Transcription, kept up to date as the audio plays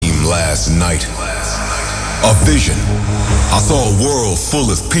last night. A vision. I saw a world full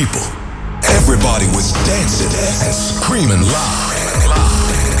of people. Everybody was dancing and screaming loud.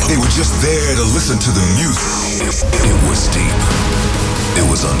 They were just there to listen to the music. It was deep. It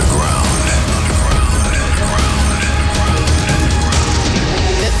was underground.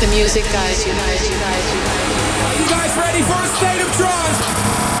 The music guys, you guys ready for a state of trance?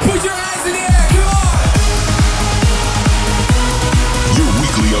 Put your hands in the air, come on! Your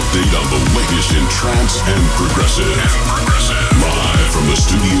weekly update on the latest in trance and progressive. Live from the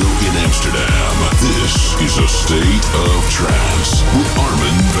studio in Amsterdam, this is A State of Trance with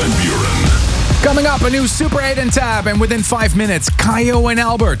Armin van Buuren. Coming up, a new Super 8 and Tab, and within 5 minutes, Kayo and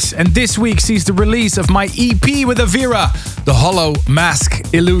Albert. And this week sees the release of my EP with Avira, the Hollow Mask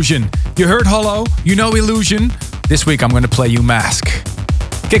Illusion. You heard Hollow, you know Illusion. This week I'm going to play you Mask.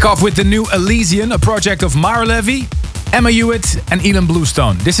 Kick off with the new Elysian, a project of Mara Levy, Emma Hewitt and Elon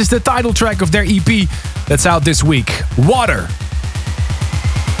Bluestone. This is the title track of their EP that's out this week, Water.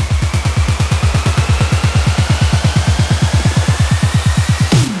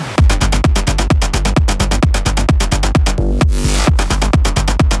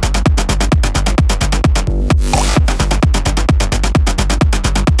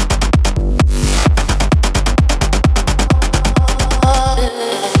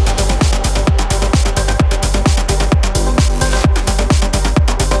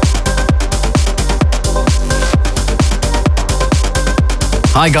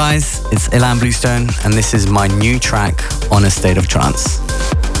 Hi guys, it's Ilan Bluestone and this is my new track on A State of Trance.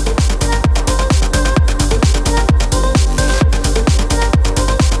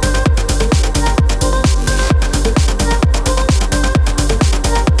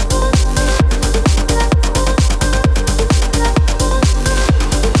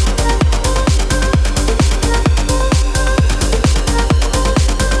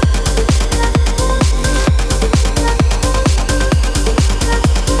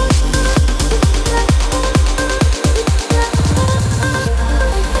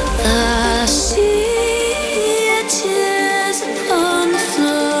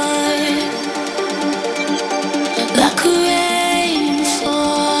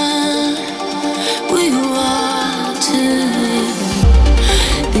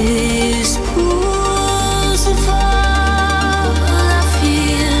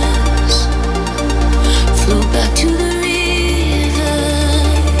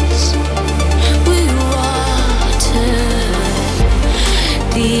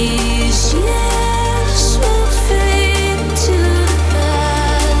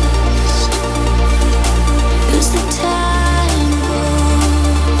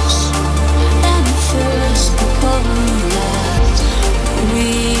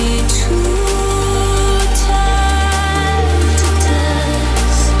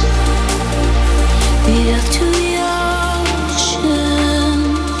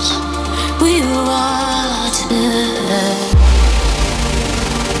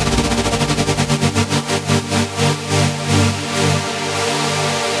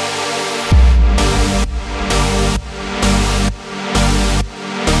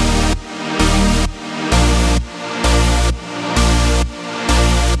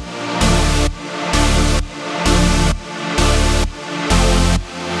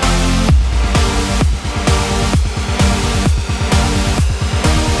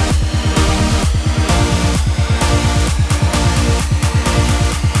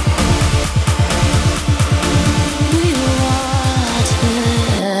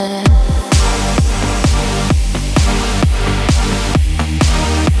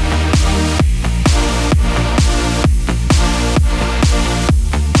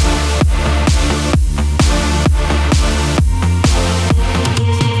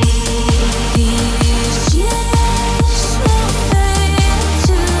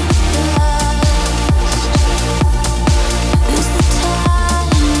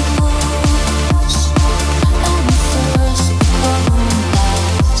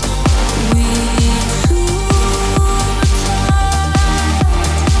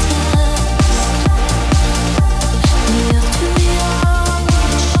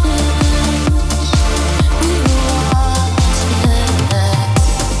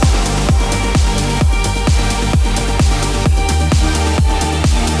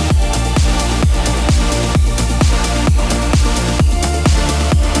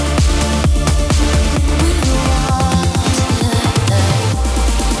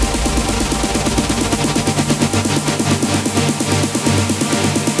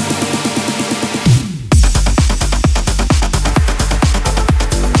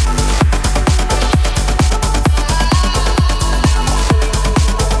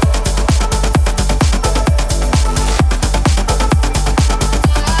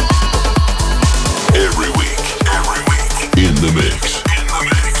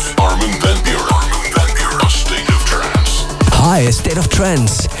 State of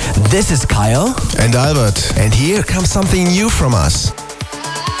Trance. This is Kyle. And Albert. And here comes something new from us.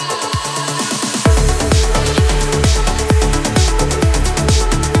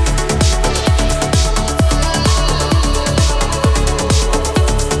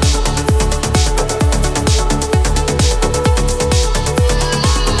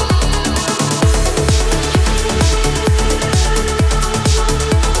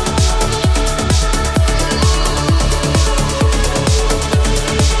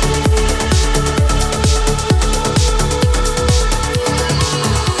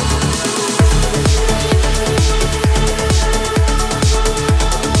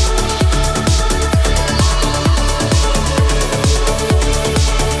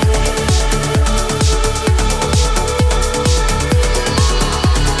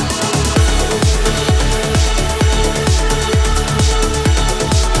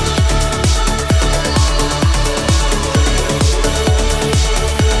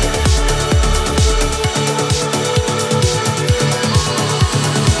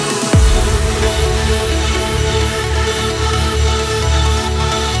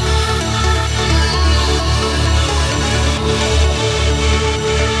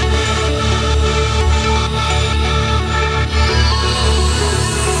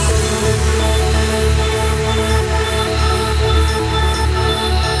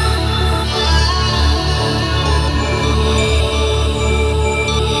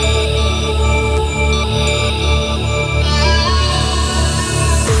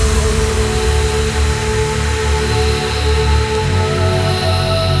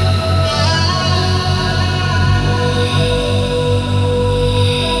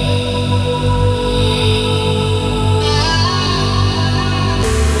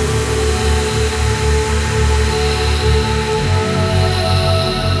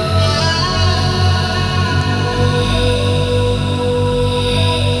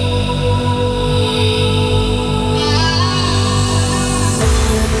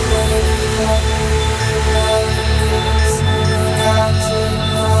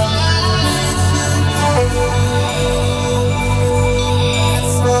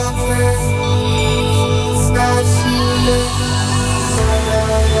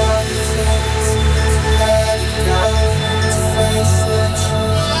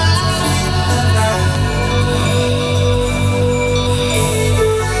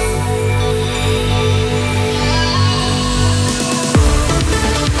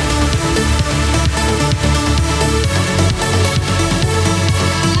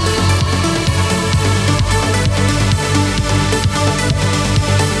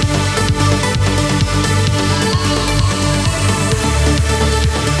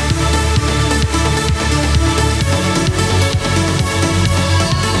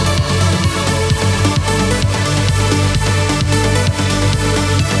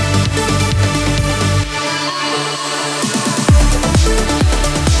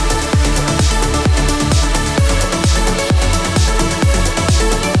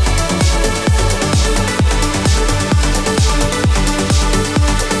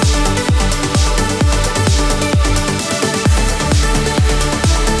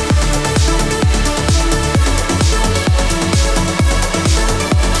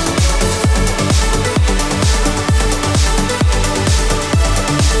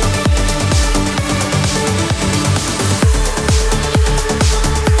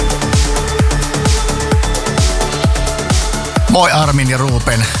 Moi Armin ja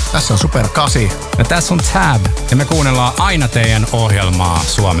Ruben, tässä on Super 8. Ja tässä on Tab, ja me kuunnellaan aina teidän ohjelmaa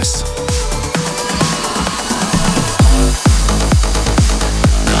Suomessa.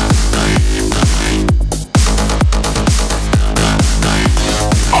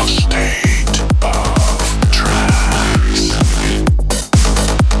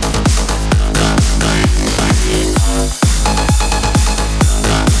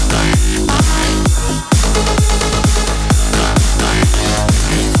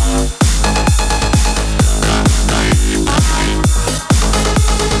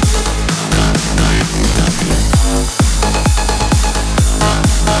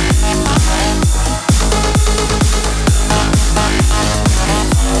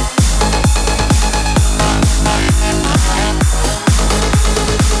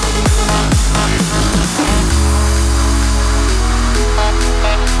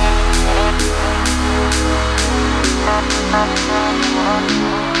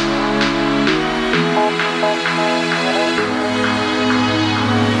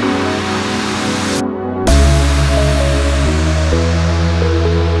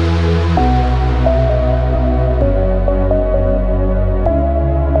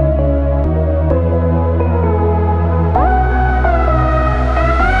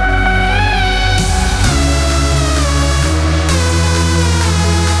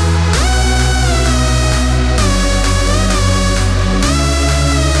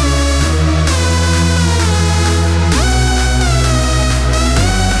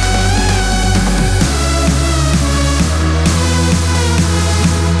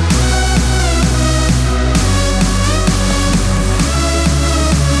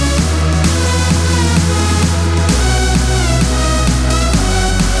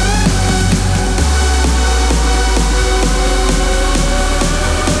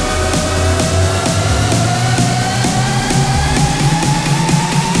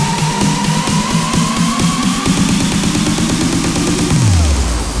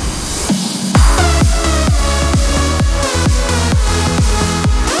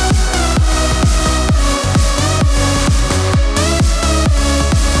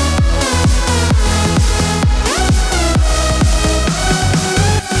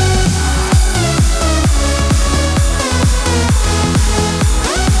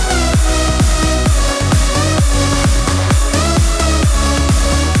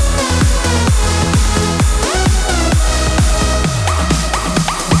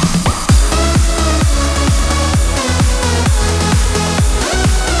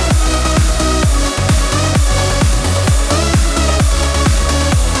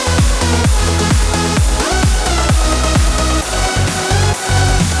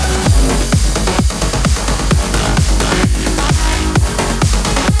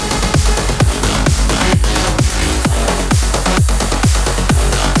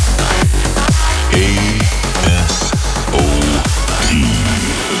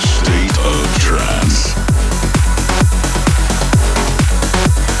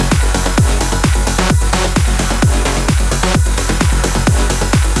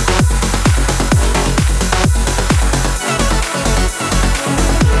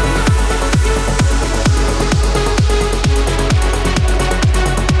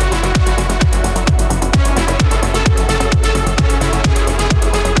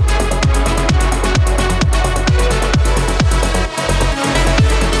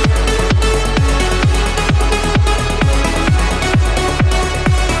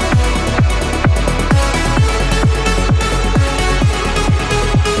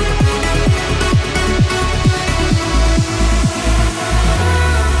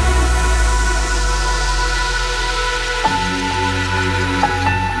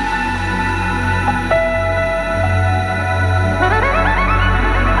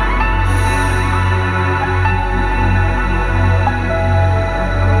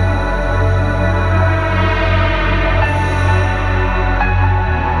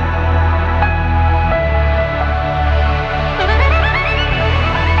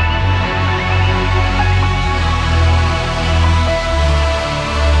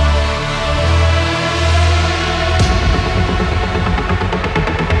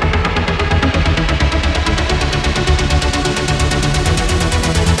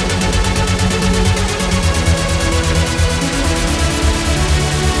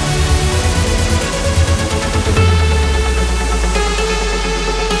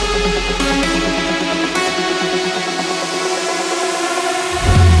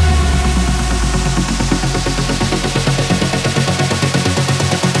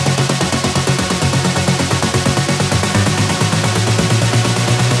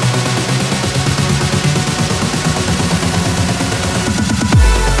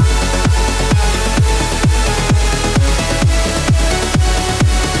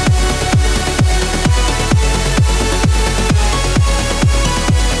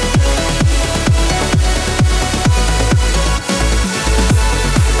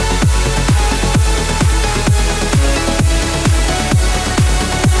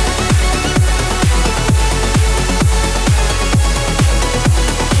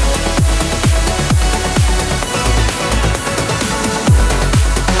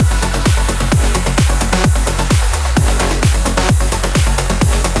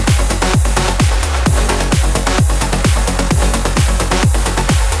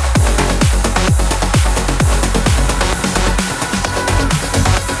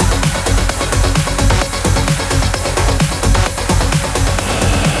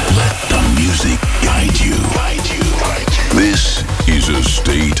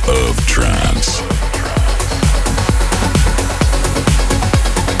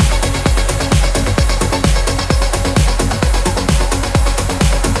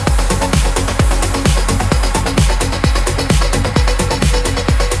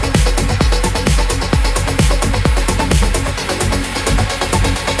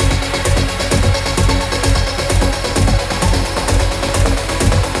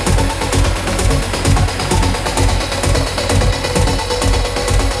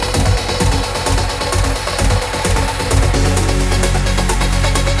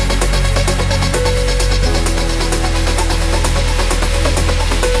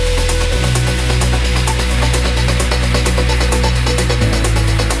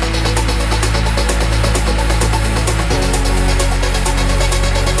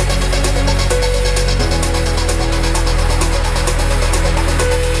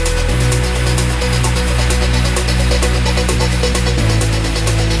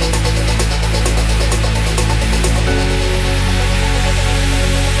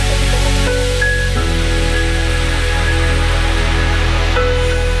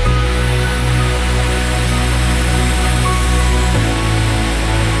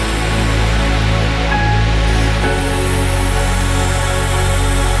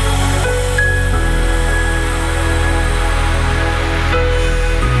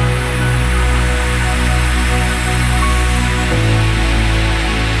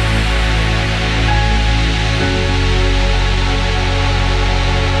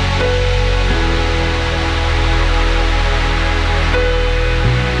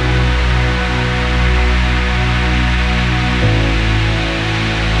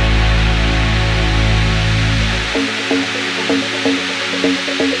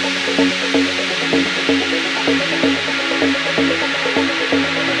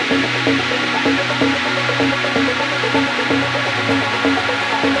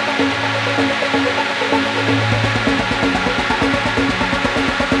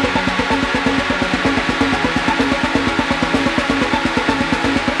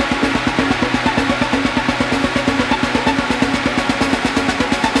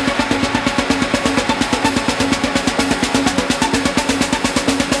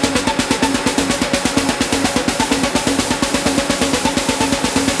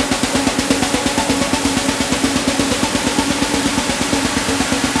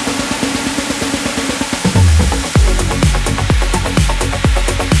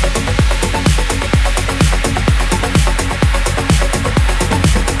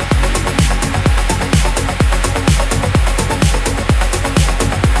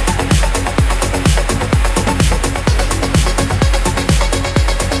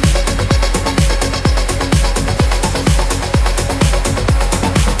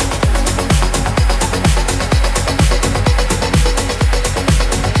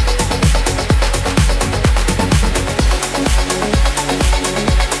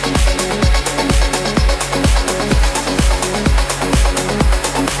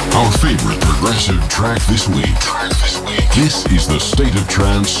 Our favorite progressive track this week. This is the State of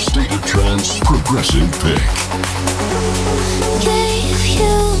Trance Progressive Pick. Gave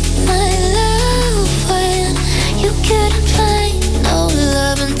you my love when you couldn't find no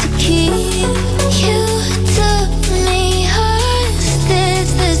loving to keep. You took me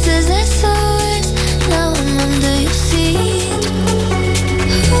hostage. This is SOS. Now I'm under your seat.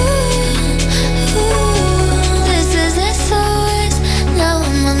 This is SOS. Now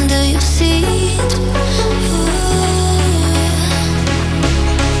I'm under your seat.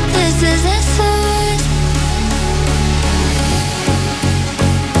 This is SOS.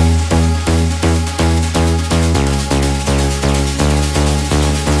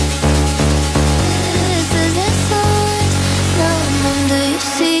 This is SOS. Now I'm under your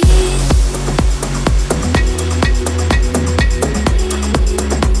seat.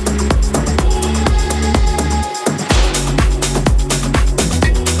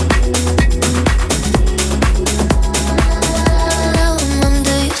 Now I'm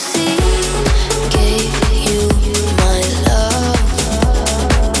under your seat. Gave you my love.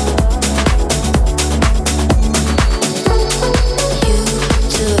 You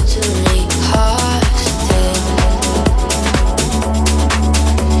took me hostage.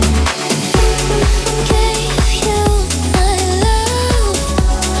 Gave you my love.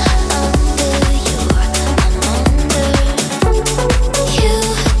 Under you, I'm under. You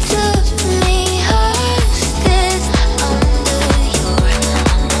took me hostage. Under you, I'm under.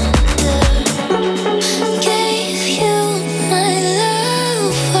 Gave you my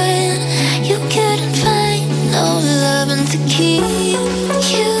love when you couldn't find no loving to keep.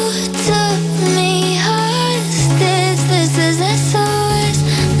 You took me hostage. This is SOS.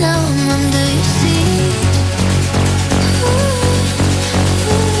 Now I'm under your seat.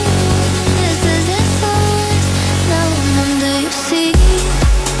 This is SOS. Now I'm under your seat.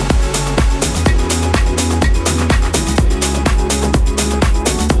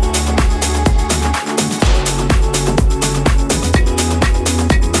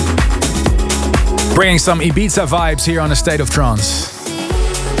 Bringing some Ibiza vibes here on A State of Trance.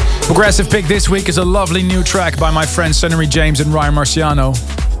 Progressive pick this week is a lovely new track by my friends Sunnery James and Ryan Marciano.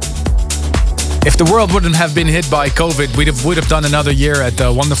 If the world wouldn't have been hit by COVID, would have done another year at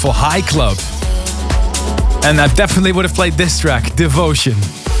the wonderful High Club. And I definitely would have played this track, Devotion.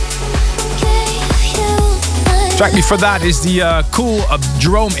 Track before that is the cool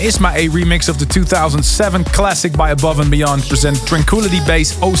Jerome Isma-Ae remix of the 2007 classic by Above and Beyond, present Tranquility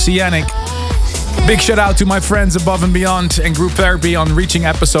Base Oceanic. Big shout out to my friends Above and Beyond and Group Therapy on reaching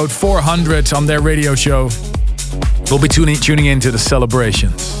episode 400 on their radio show. We'll be tuning into the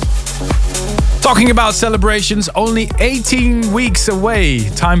celebrations. Talking about celebrations, only 18 weeks away.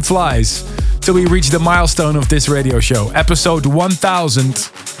 Time flies till we reach the milestone of this radio show, episode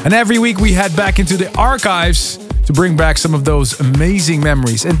 1000. And every week we head back into the archives to bring back some of those amazing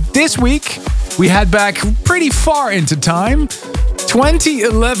memories. And this week we head back pretty far into time.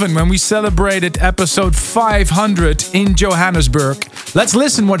 2011, when we celebrated episode 500 in Johannesburg. Let's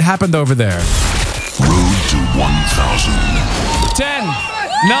listen what happened over there. Road to 1000. 10,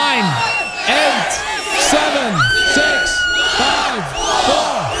 9, 8, 7, 6, 5,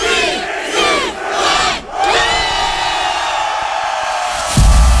 4.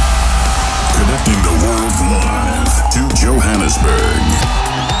 Connecting the world live to Johannesburg.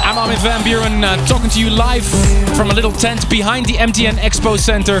 I'm Armin van Buuren, talking to you live from a little tent behind the MTN Expo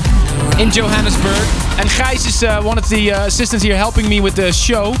Center in Johannesburg. And Gijs is one of the assistants here helping me with the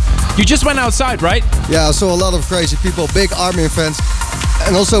show. You just went outside, right? Yeah, I saw a lot of crazy people, big Armin fans,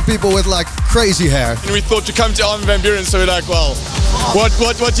 and also people with like crazy hair. And we thought to come to Armin van Buuren, so we're like, well,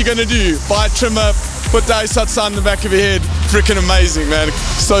 what you gonna do? Buy a trimmer, put the Aisatsa on the back of your head. Freaking amazing, man.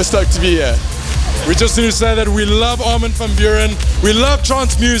 So stoked to be here. We just need to say that we love Armin van Buuren. We love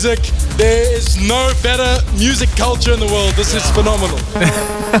trance music. There is no better music culture in the world. This is phenomenal.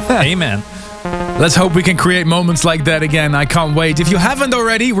 Amen. Let's hope we can create moments like that again. I can't wait. If you haven't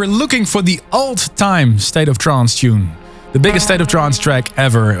already, we're looking for the all-time State of Trance tune. The biggest State of Trance track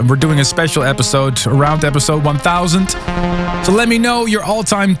ever. And we're doing a special episode around episode 1000. So let me know your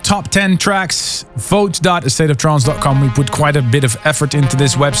all-time top 10 tracks. Vote.astateoftrance.com. We put quite a bit of effort into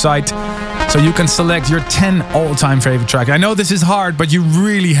this website, so you can select your 10 all-time favorite track. I know this is hard, but you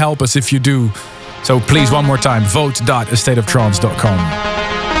really help us if you do. So please, one more time, vote.astateoftrance.com.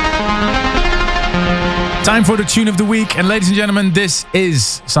 Time for the tune of the week, and ladies and gentlemen, this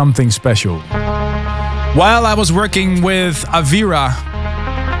is something special. While I was working with Avira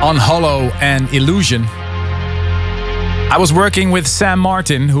on Hollow and Illusion, I was working with Sam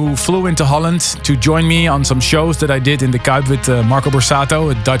Martin, who flew into Holland to join me on some shows that I did in the Kuip with Marco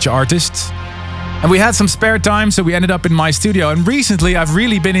Borsato, a Dutch artist. And we had some spare time, so we ended up in my studio. And recently, I've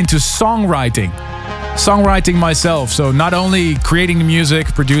really been into songwriting myself. So not only creating the music,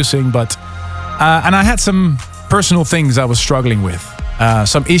 producing, but... and I had some personal things I was struggling with,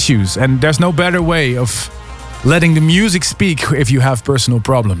 some issues. And there's no better way of letting the music speak if you have personal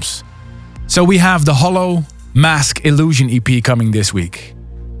problems. So we have the Hollow Mask Illusion EP coming this week.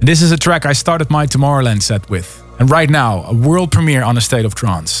 And this is a track I started my Tomorrowland set with. And right now, a world premiere on A State of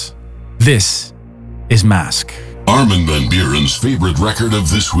Trance. This is Mask. Armin van Buuren's favorite record of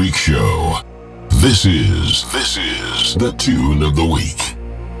this week's show. This is the tune of the week.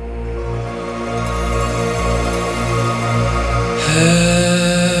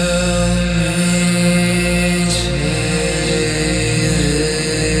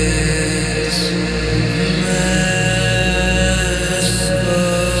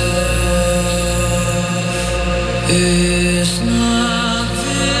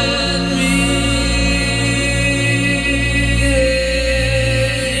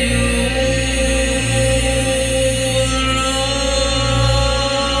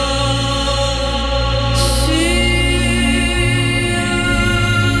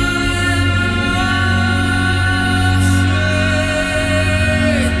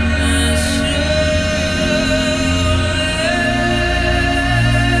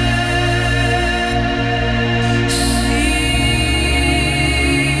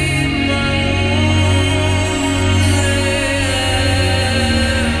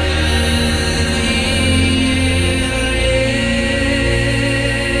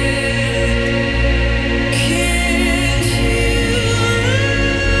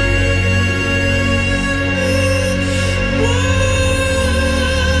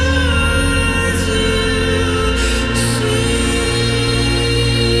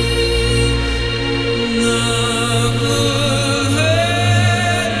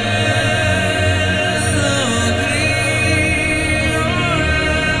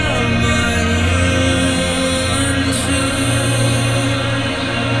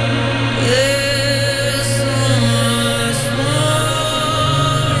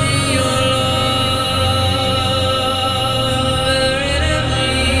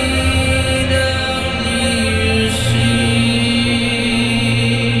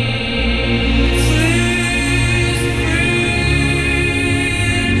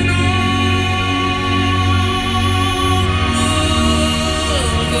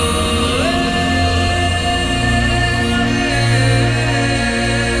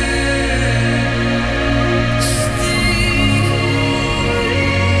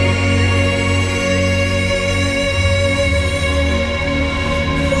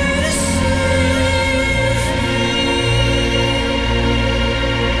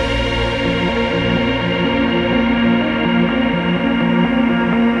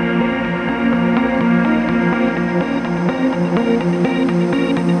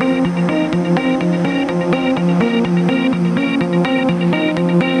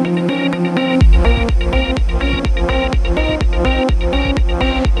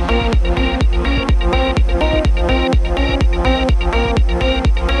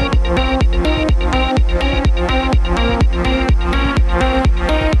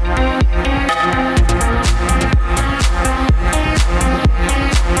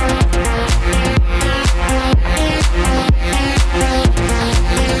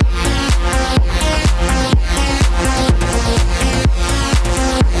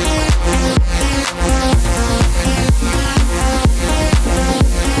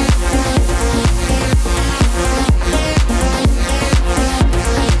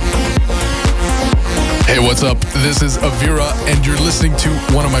 What's up? This is Avira, and you're listening to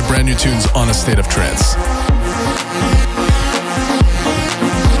one of my brand new tunes on A State of Trance.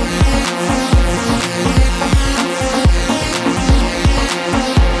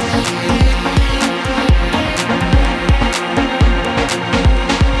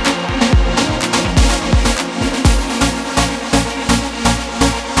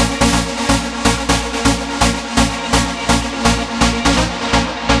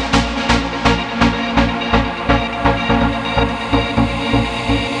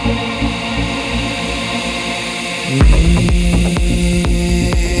 We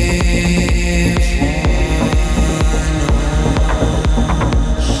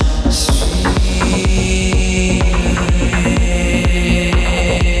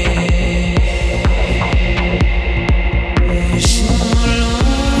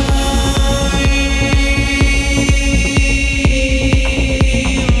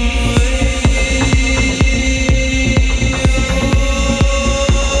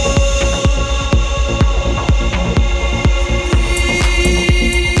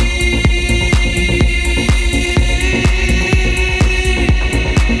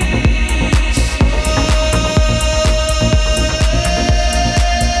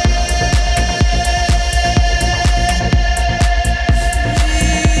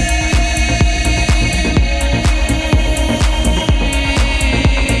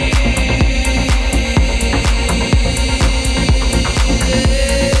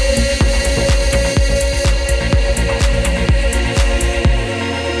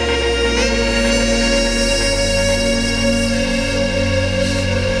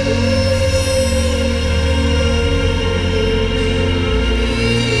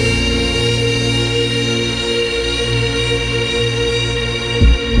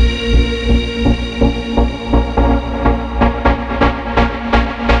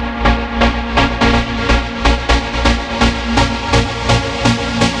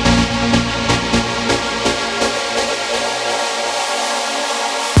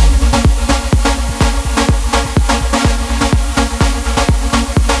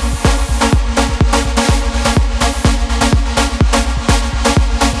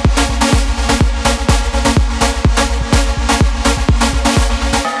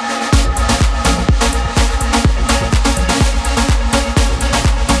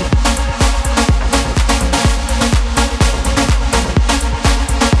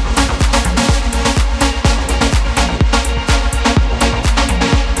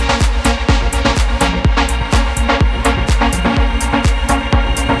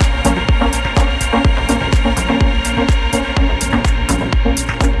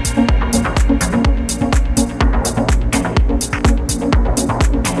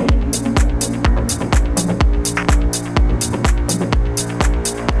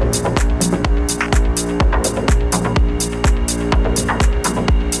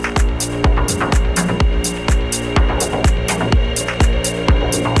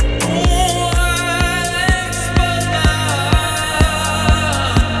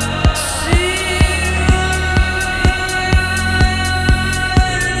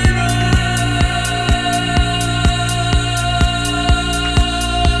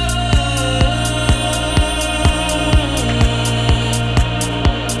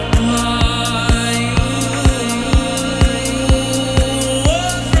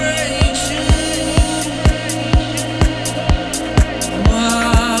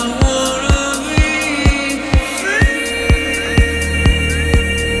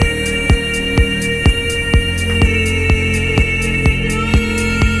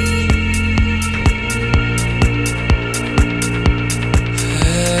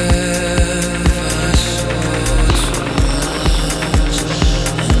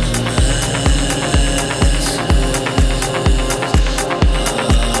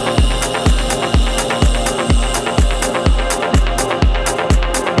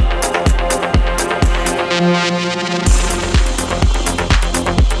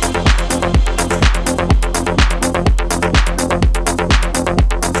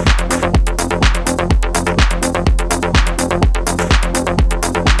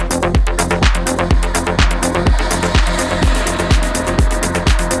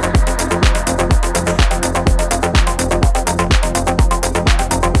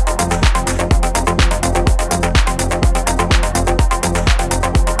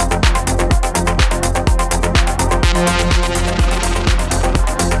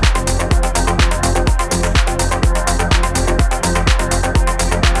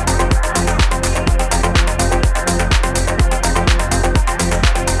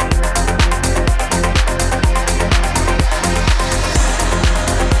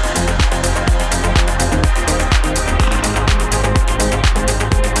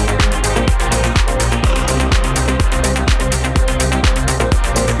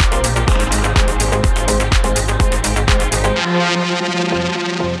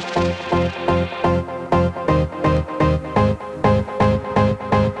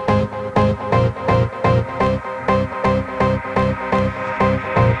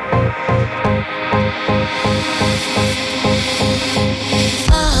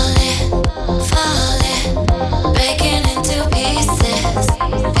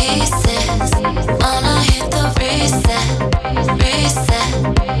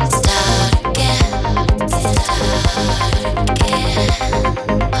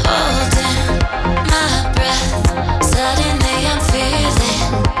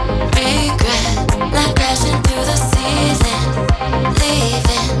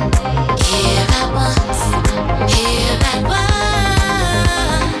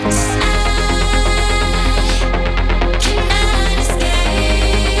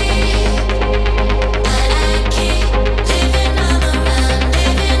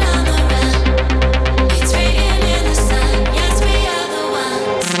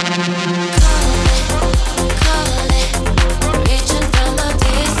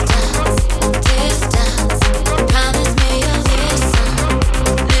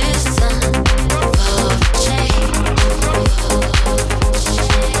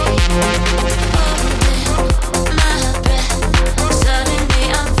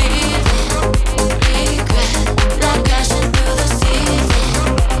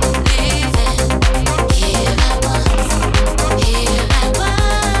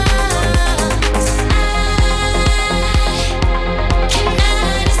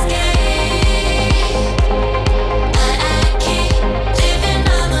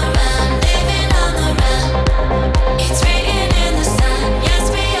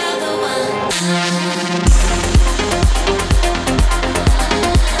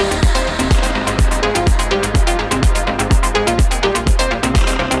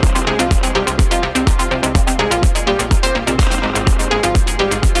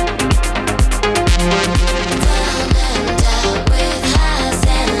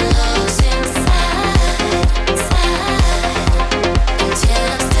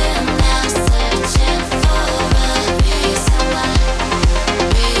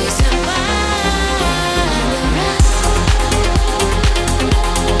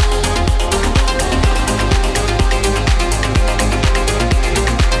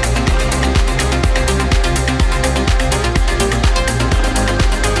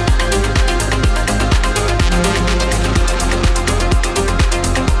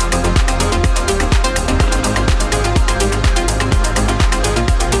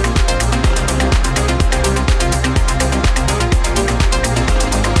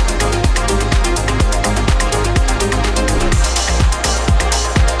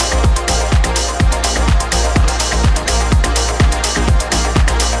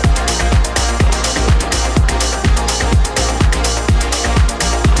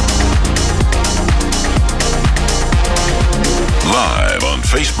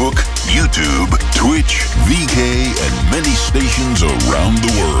Facebook, YouTube, Twitch, VK, and many stations around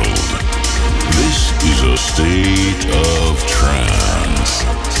the world. This is a state of trance.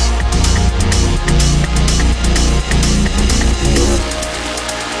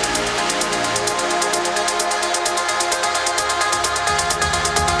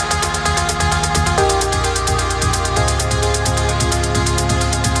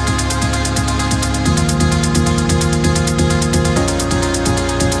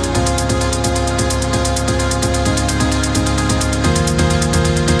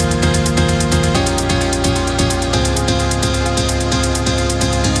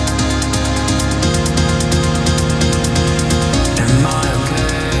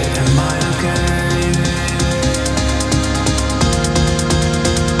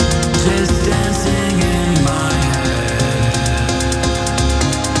 Just dancing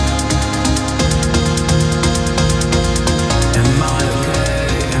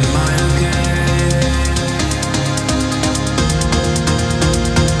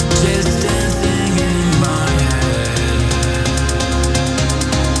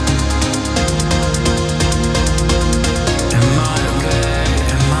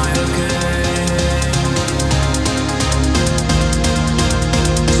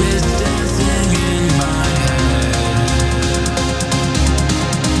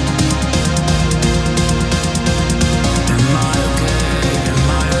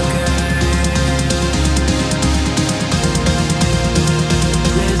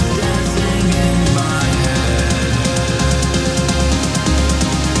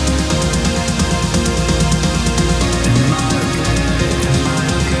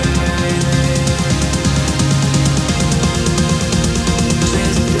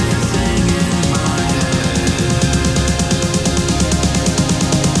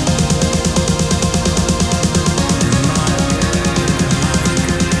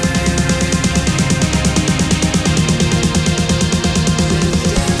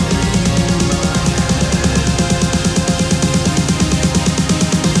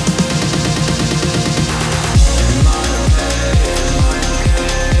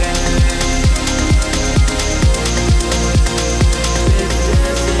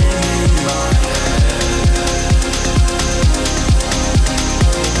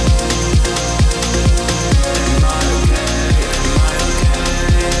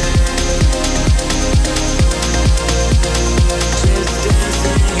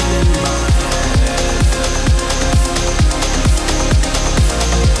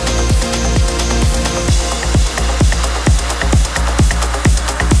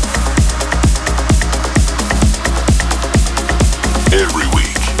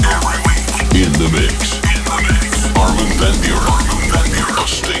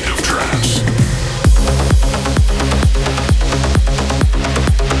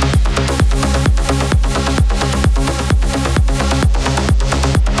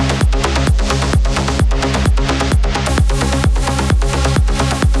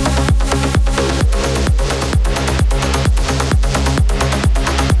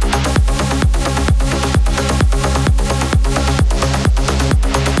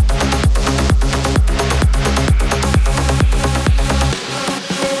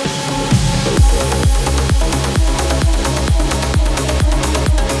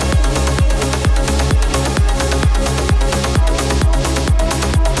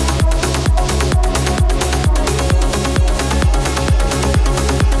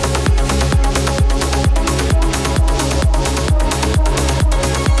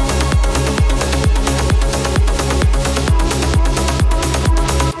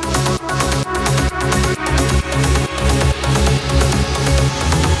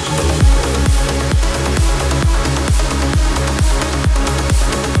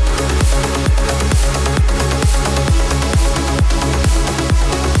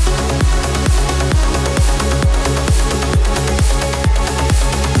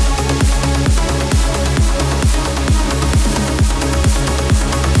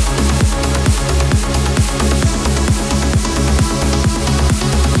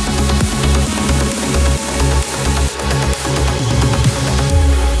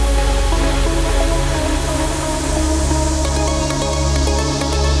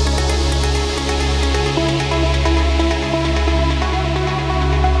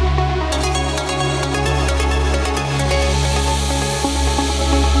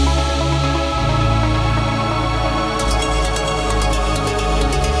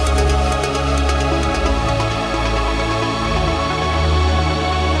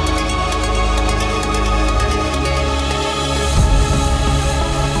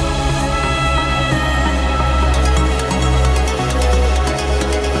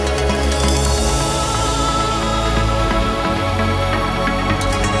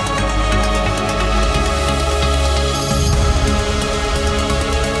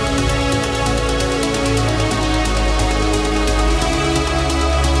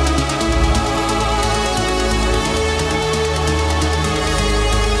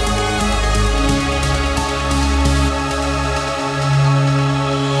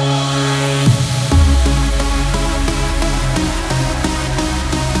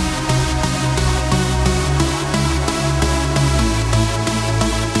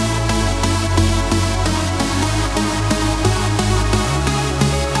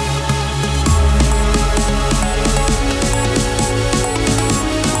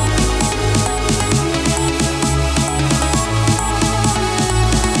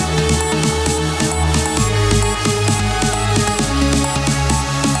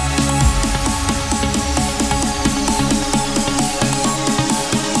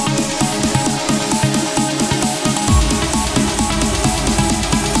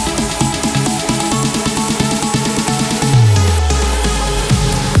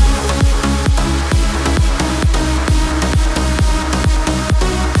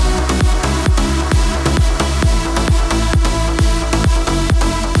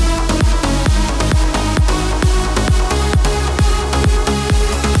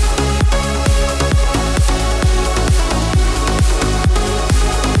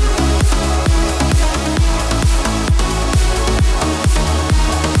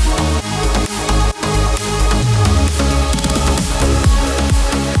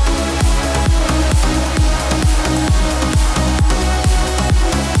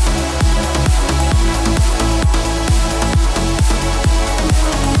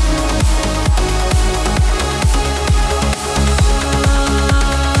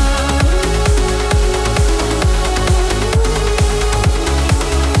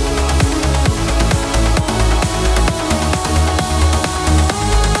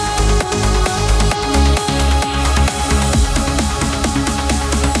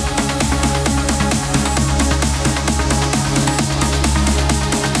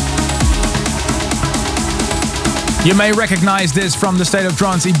You may recognize this from the State of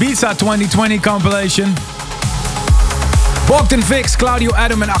Trance Ibiza 2020 compilation. Bogdan Vix, Claudio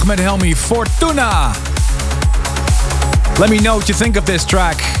Adam and Ahmed Helmi, Fortuna. Let me know what you think of this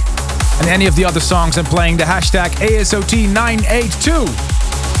track and any of the other songs I'm playing. The hashtag ASOT982.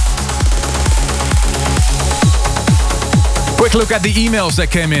 Quick look at the emails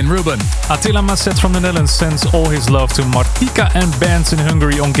that came in. Ruben. Attila Masset from the Netherlands sends all his love to Martika and bands in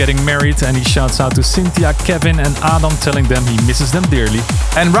Hungary on getting married. And he shouts out to Cynthia, Kevin and Adam, telling them he misses them dearly.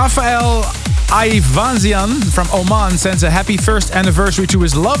 And Rafael Ivanzian from Oman sends a happy first anniversary to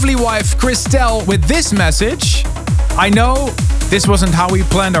his lovely wife Christelle with this message. I know this wasn't how we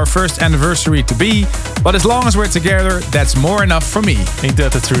planned our first anniversary to be, but as long as we're together, that's more enough for me. Ain't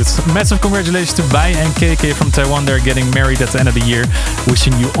that the truth? Massive congratulations to Bai and KK from Taiwan. They're getting married at the end of the year.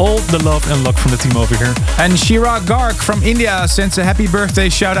 Wishing you all the love and luck from the team over here. And Shira Garg from India sends a happy birthday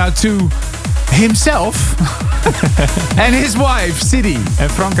shout out to himself and his wife, Sidi.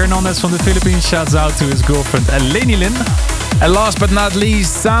 And Frank Hernandez from the Philippines shouts out to his girlfriend, Eleni Lin. And last but not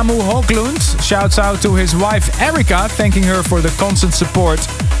least, Samu Hoglund shouts out to his wife, Erica, thanking her for the constant support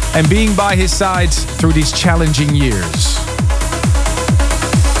and being by his side through these challenging years.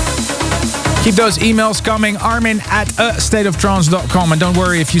 Keep those emails coming. Armin@astateoftrance.com. And don't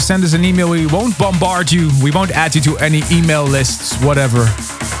worry, if you send us an email, we won't bombard you. We won't add you to any email lists, whatever.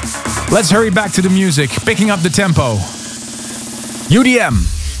 Let's hurry back to the music, picking up the tempo. UDM.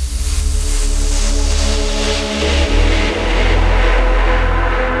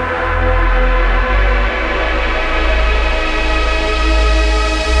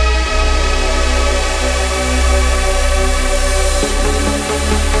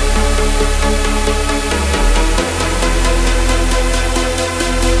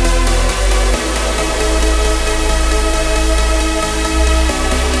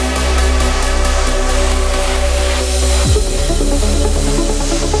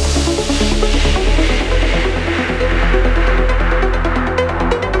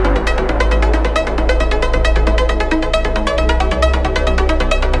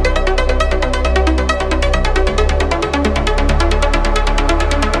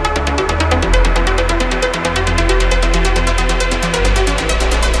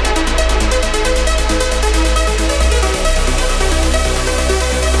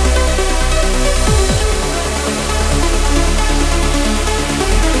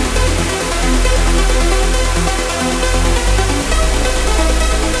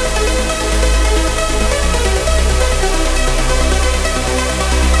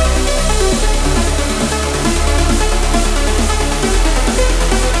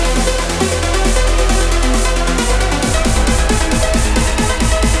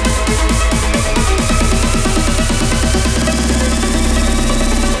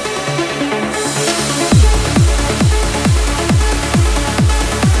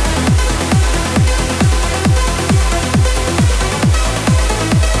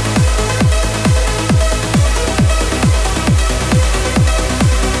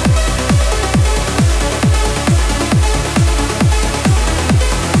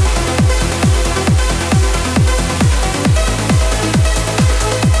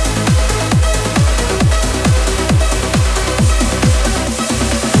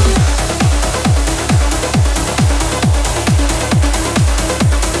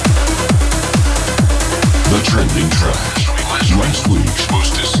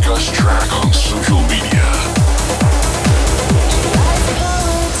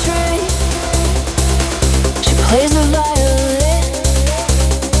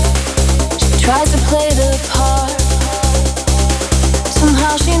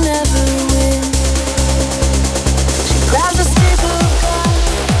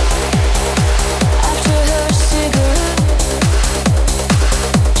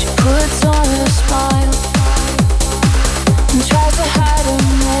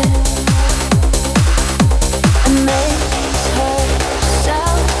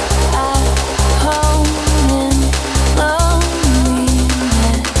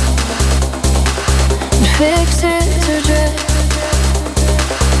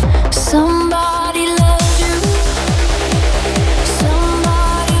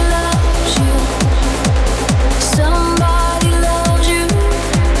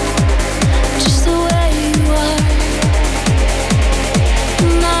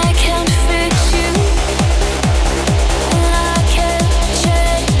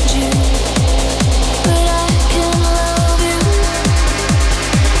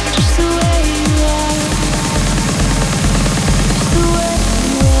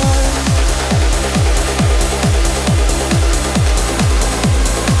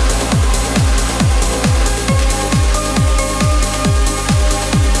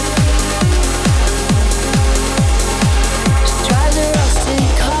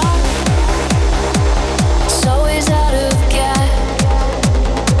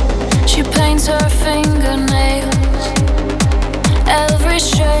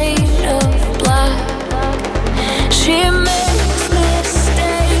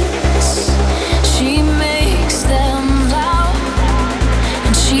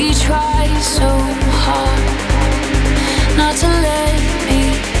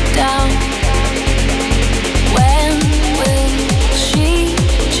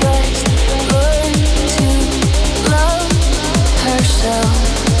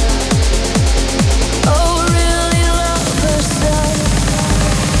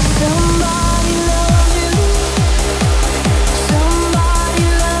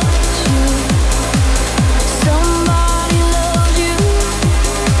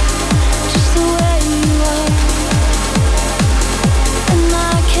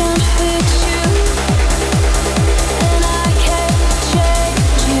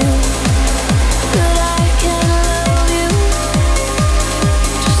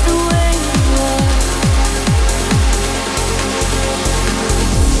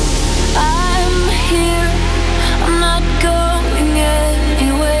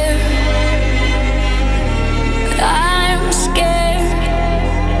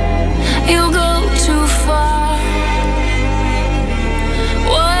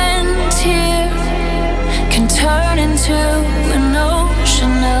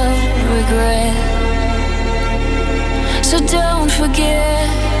 don't forget.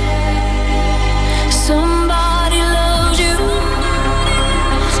 Somebody loves you.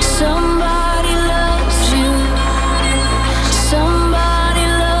 Somebody loves you. Somebody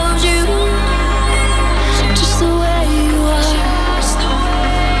loves you. Just the way you are.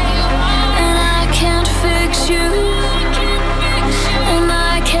 And I can't fix you. And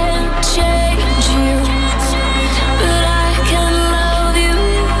I can't change you. But I can love you.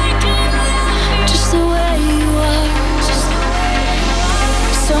 Just the way you are.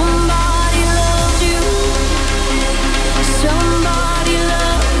 Somebody loves you. Somebody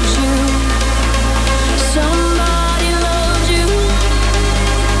loves you. Somebody loves you.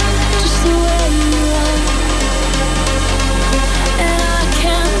 Just the way you are. And I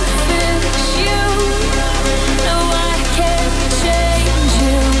can't fix you. No, I can't change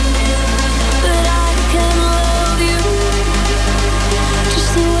you. But I can love you.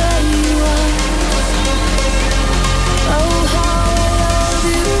 Just the way you are. Oh, how I love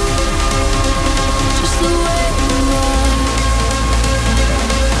you. Just the way you are.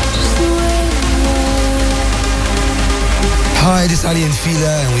 Just the way you are. Hi, this is Ali and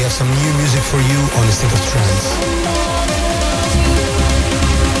Fila, and we have some new music for you on the State of Trance.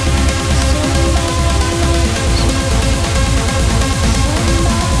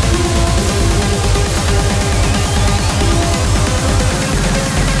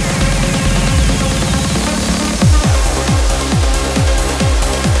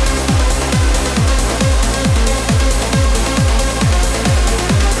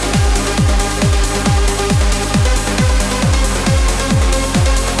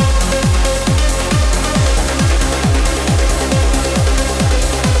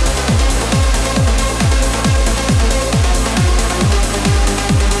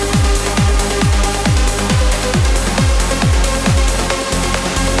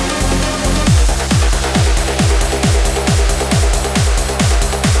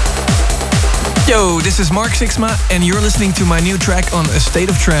 Yo, this is Mark Sixma, and you're listening to my new track on A State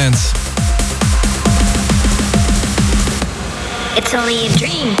of Trance. It's only a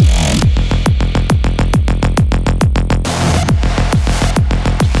dream.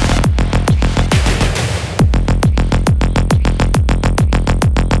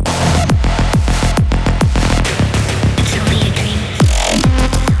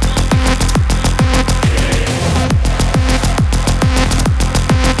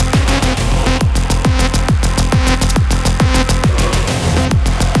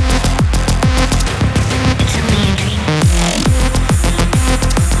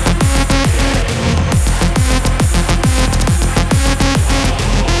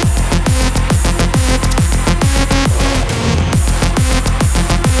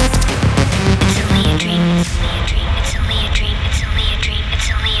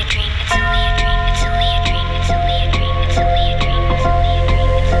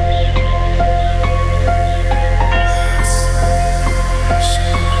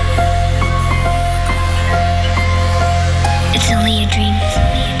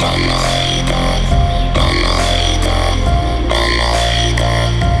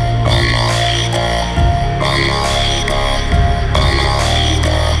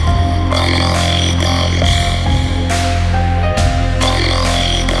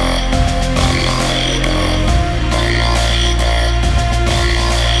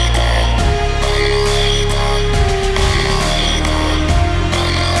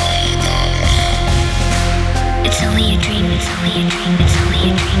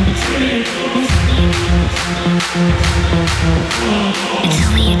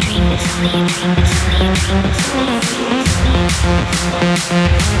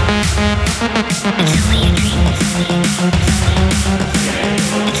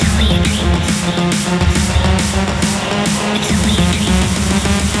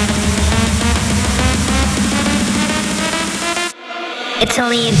 It's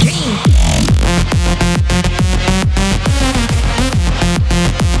only a dream.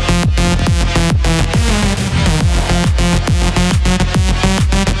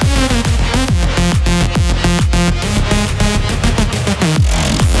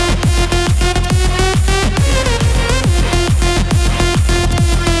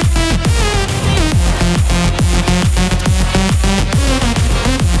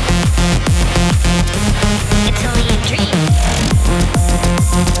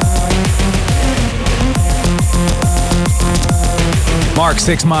 Mark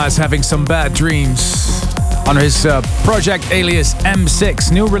Sixma is having some bad dreams on his project alias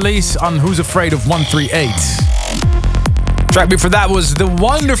M6. New release on Who's Afraid of 138. Track before that was the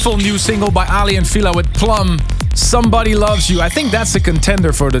wonderful new single by Ali and Fila with Plum Somebody Loves You. I think that's a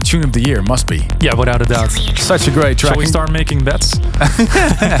contender for the tune of the year. Must be. Yeah, without a doubt. Such a great track. Shall we start making bets?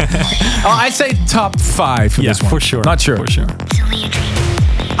 I'd say top 5 for this one. For sure. Not sure. For sure.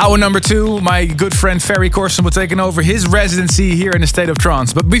 Hour number 2, my good friend Ferry Corsten will taking over his residency here in the State of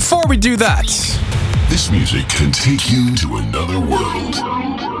Trance. But before we do that, this music can take you to another world.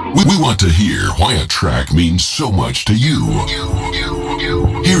 We want to hear why a track means so much to you.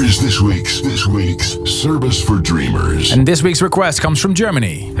 Here is this week's Service for Dreamers. And this week's request comes from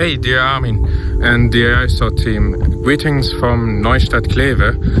Germany. Hey, dear Armin and the ISO team. Greetings from Neustadt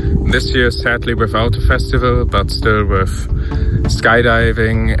Kleve. This year, sadly, without a festival, but still with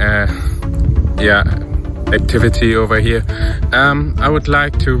skydiving, activity over here. I would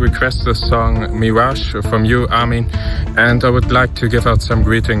like to request the song Mirage from you, Armin, and I would like to give out some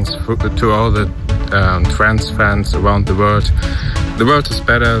greetings to all the trance fans around the world. The world is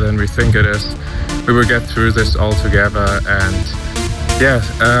better than we think it is. We will get through this all together, and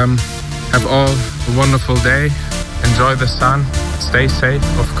have all a wonderful day. Enjoy the sun. Stay safe,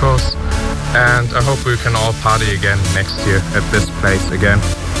 of course. And I hope we can all party again next year at this place again.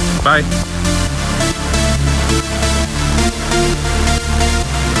 Bye.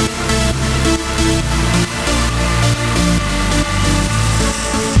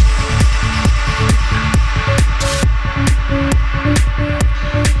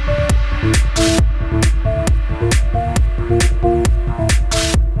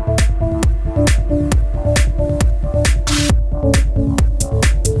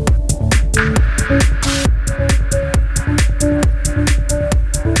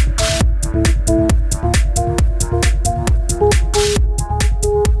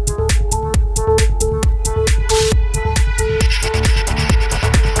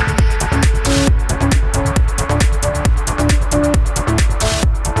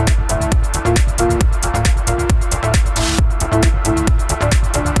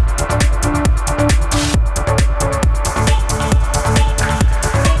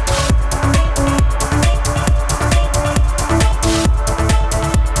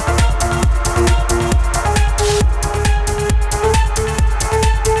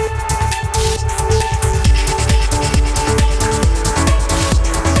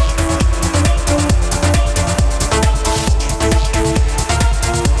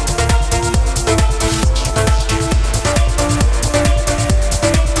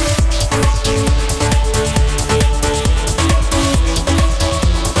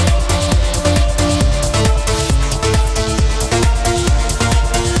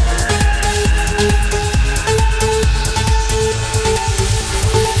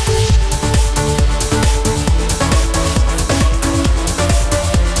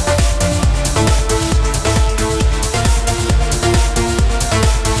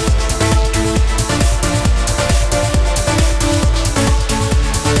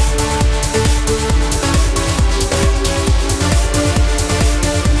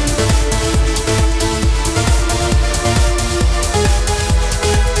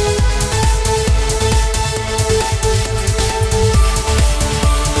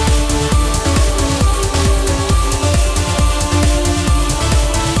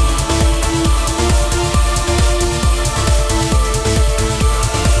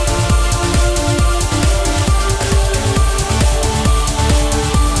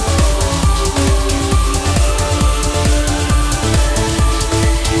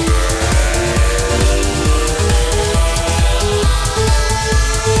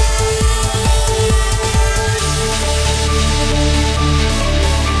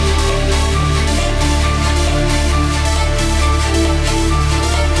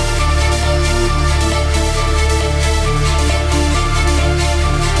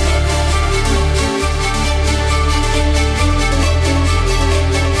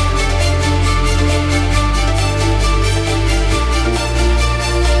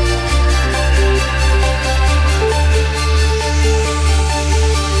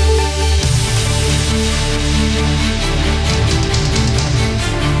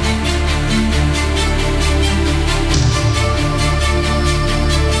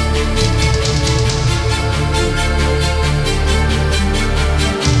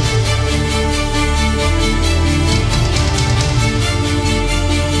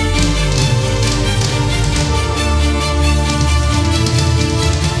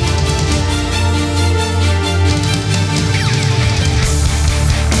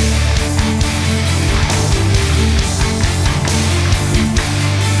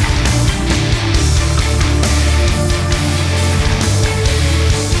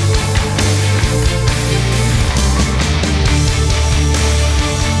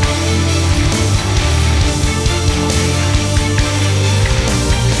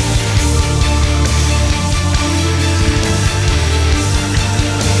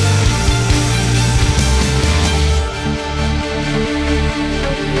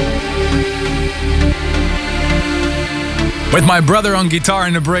 with my brother on guitar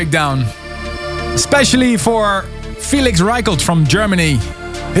in the breakdown. Especially for Felix Reichelt from Germany.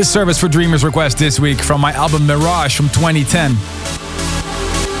 His service for Dreamers request this week from my album Mirage from 2010.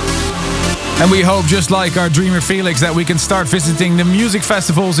 And we hope, just like our dreamer Felix, that we can start visiting the music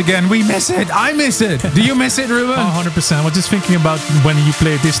festivals again. We miss it. I miss it. Do you miss it, Ruben? 100%. I was just thinking about when you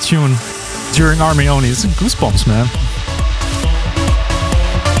played this tune during Army Only. It's goosebumps, man.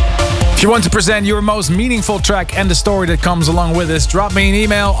 If you want to present your most meaningful track and the story that comes along with this, drop me an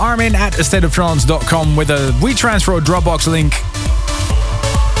email, armin@astateoftrance.com, with a WeTransfer or Dropbox link.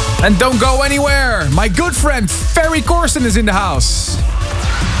 And don't go anywhere. My good friend Ferry Corsten is in the house.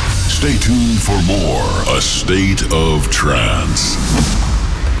 Stay tuned for more A State of Trance.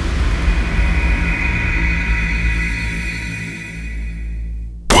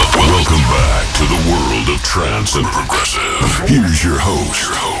 Welcome back to the world of trance and progressive. Here's your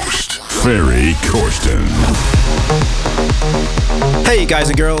host, Ferry Corsten. Hey guys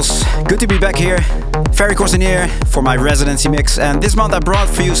and girls, good to be back here. Ferry Corsten here for my residency mix, and this month I brought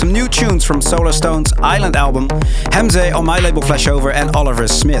for you some new tunes from Solarstone's Island album, Hemze on my label Flashover, and Oliver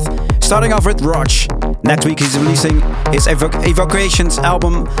Smith. Starting off with Roch. Next week he's releasing his Evocations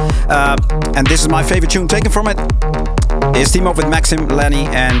album, and this is my favorite tune taken from it. His team up with Maxim, Lenny,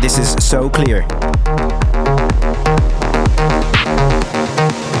 and this is So Clear.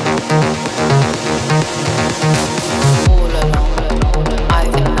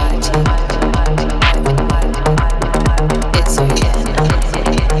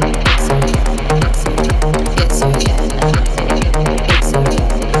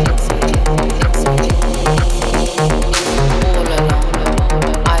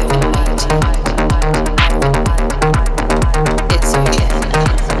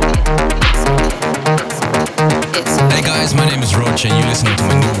 And you're listening to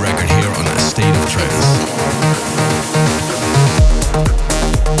my new record here on A State of Trance.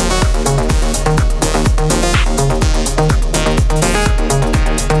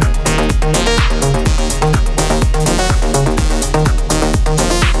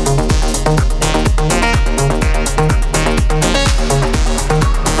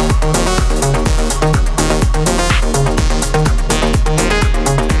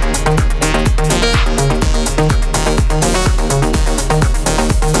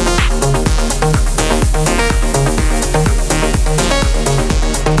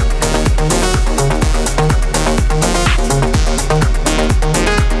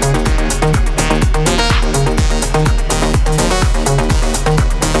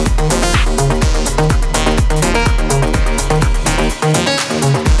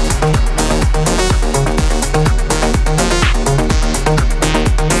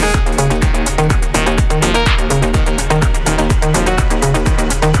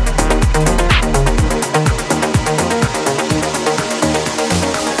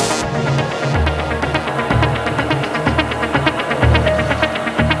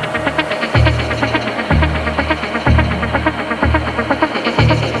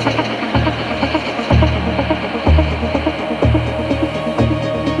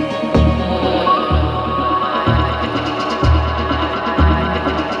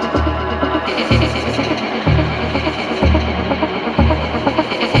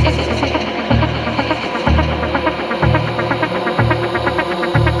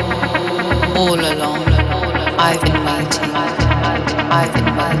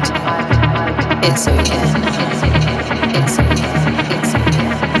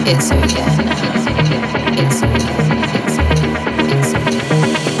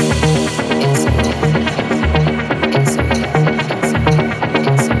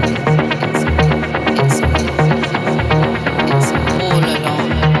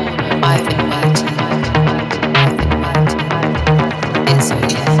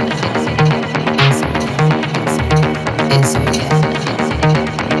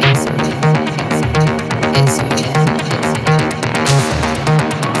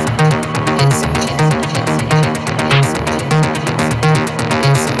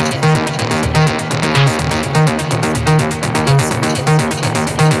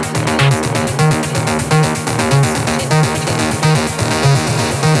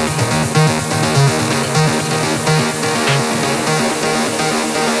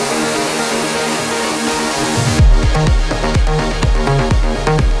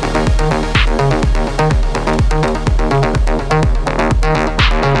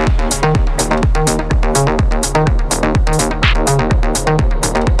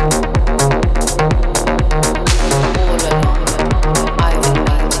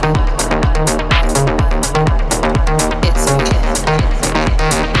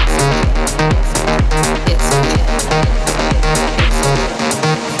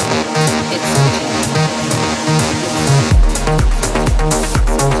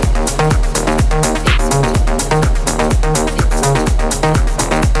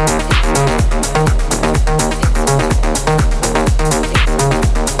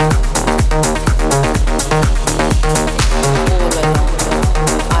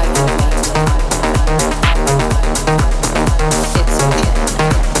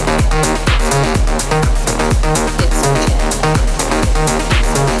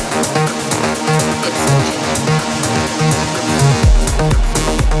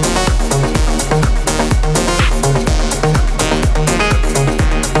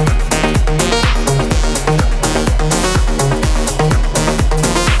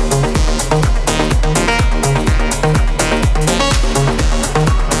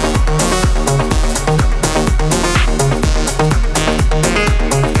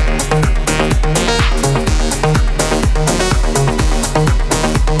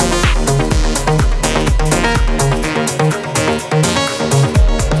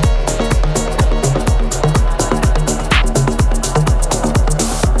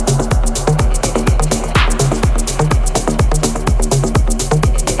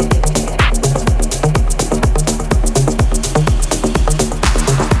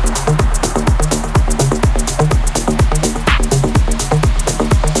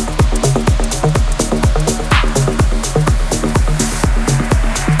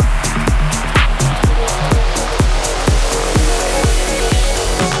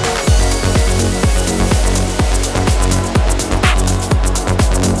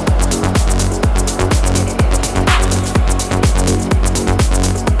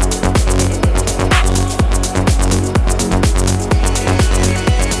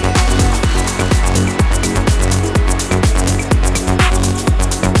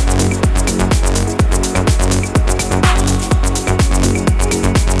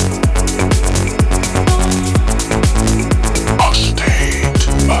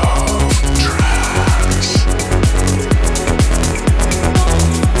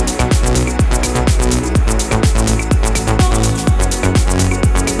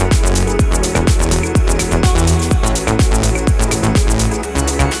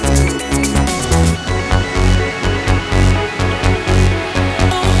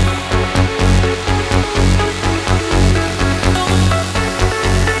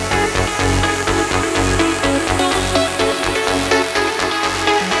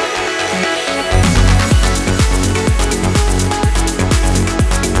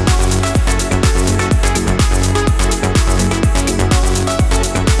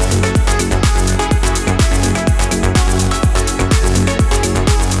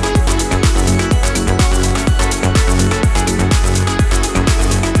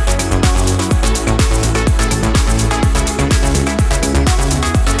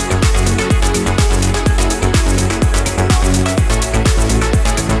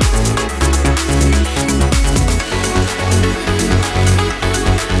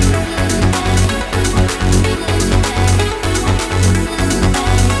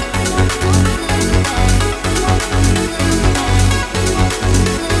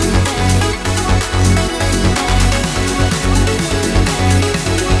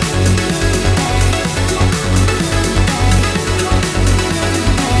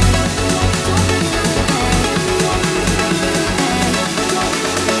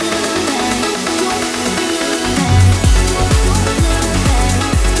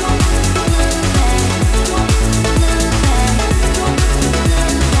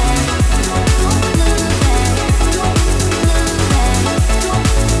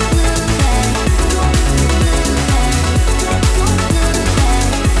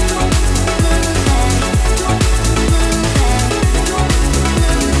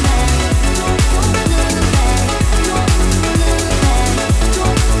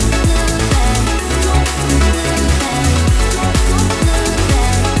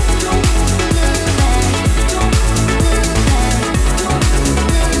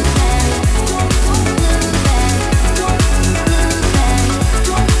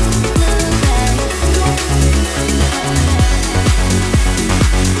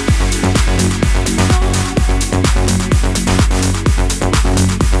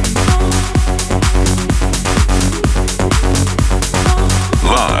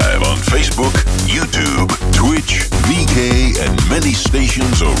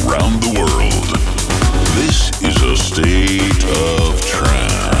 around the world. This is a state of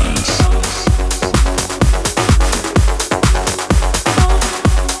trance.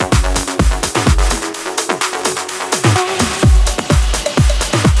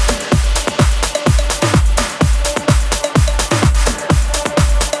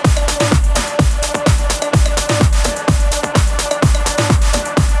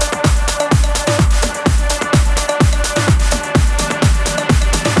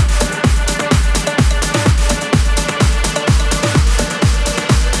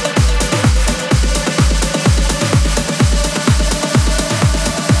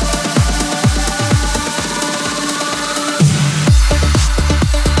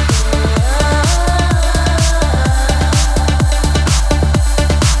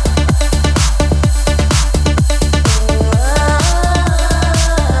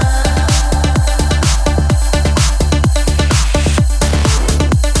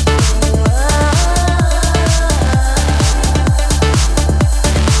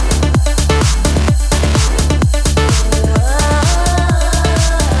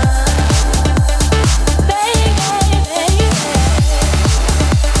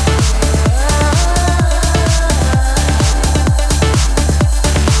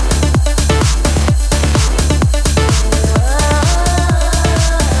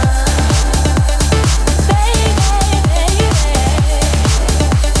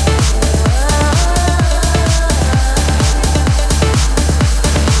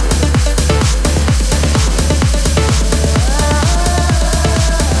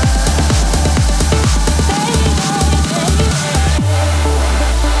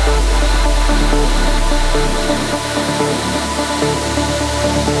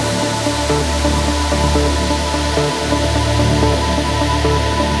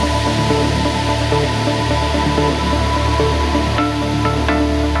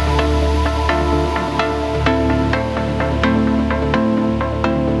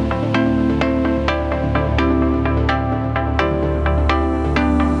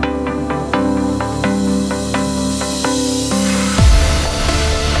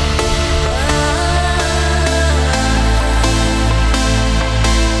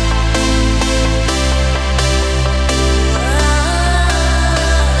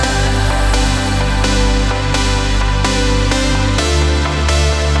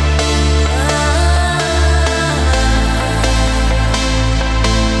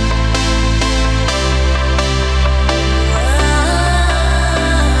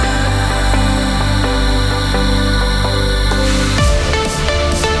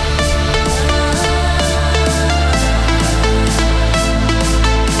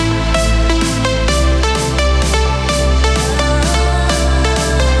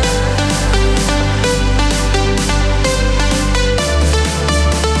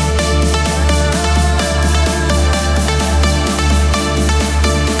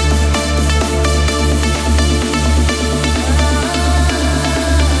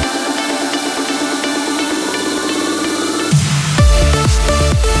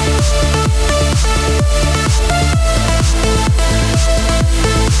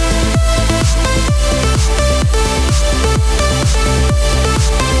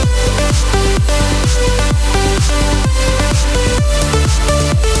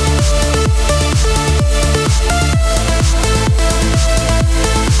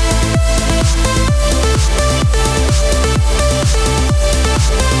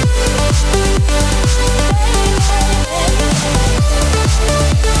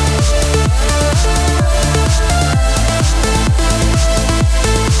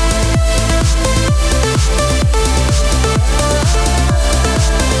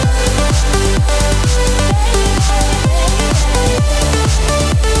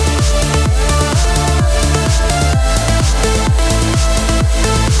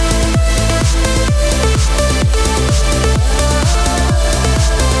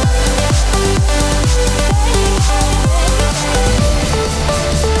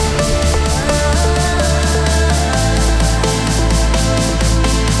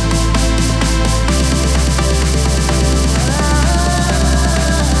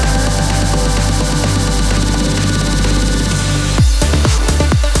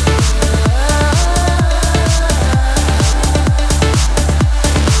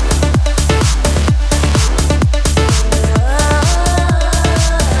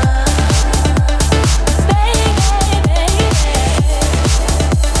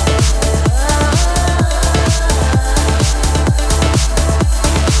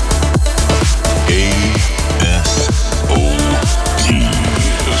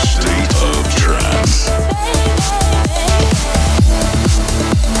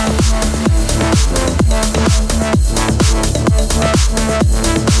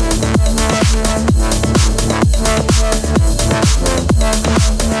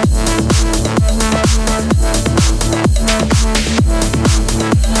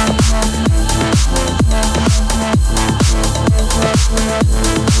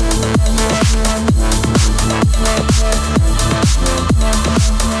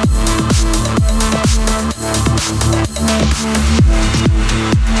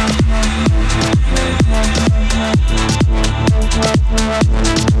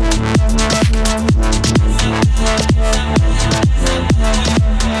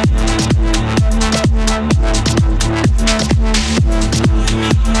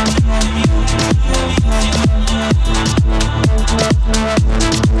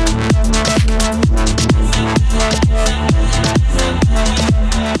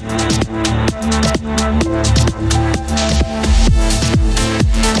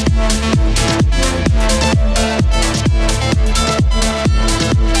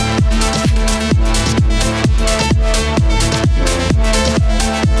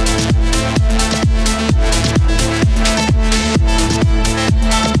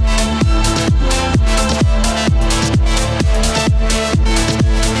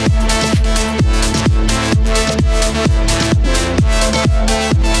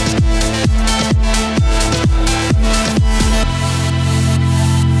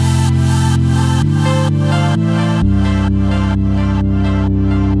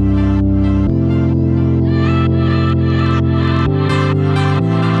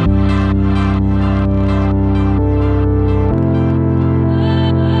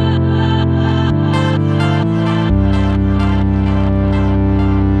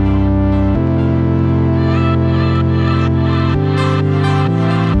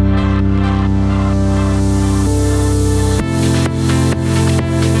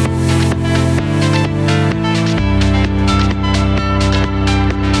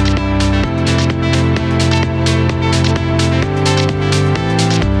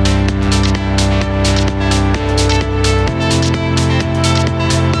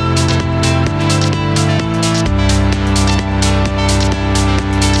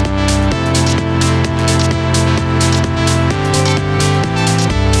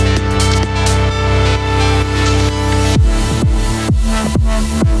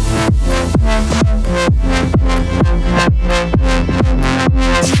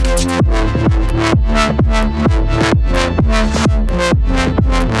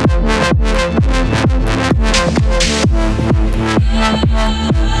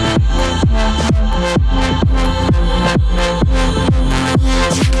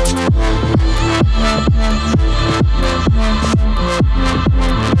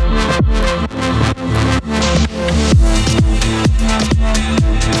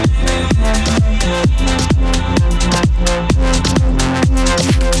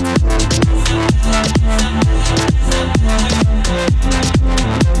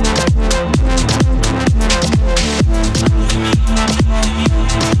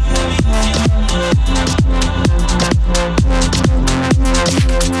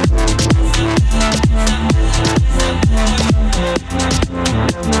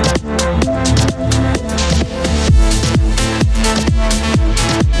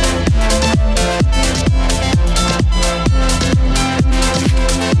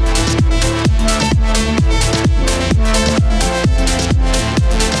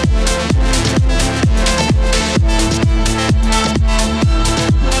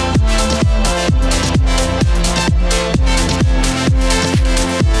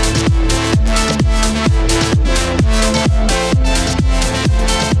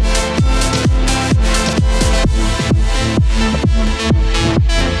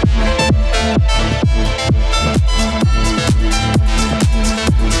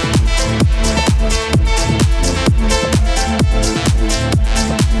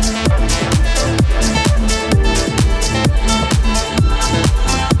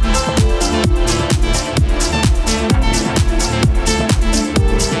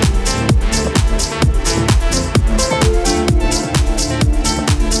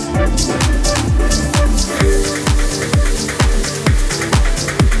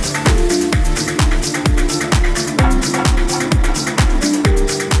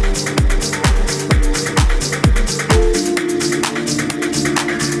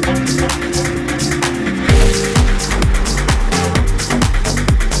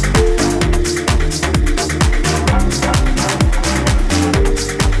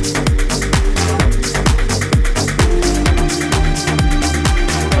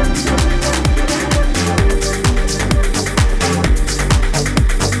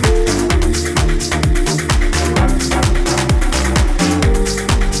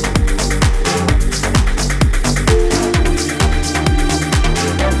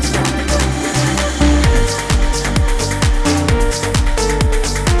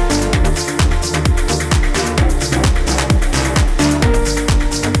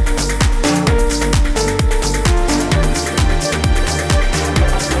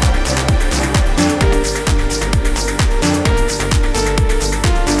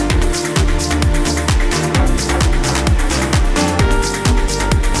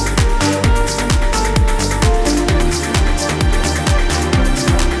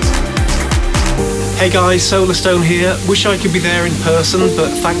 Hey guys, Solarstone here. Wish I could be there in person, but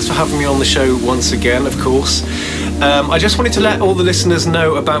thanks for having me on the show once again, of course. I just wanted to let all the listeners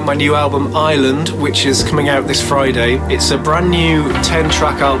know about my new album, Island, which is coming out this Friday. It's a brand new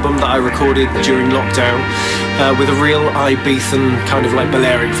 10-track album that I recorded during lockdown with a real Ibethan kind of like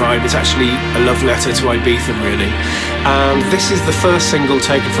Balearic vibe. It's actually a love letter to Ibiza, really. And this is the first single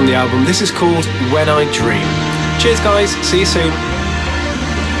taken from the album. This is called When I Dream. Cheers guys, see you soon.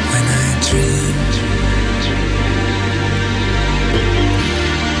 When I dream,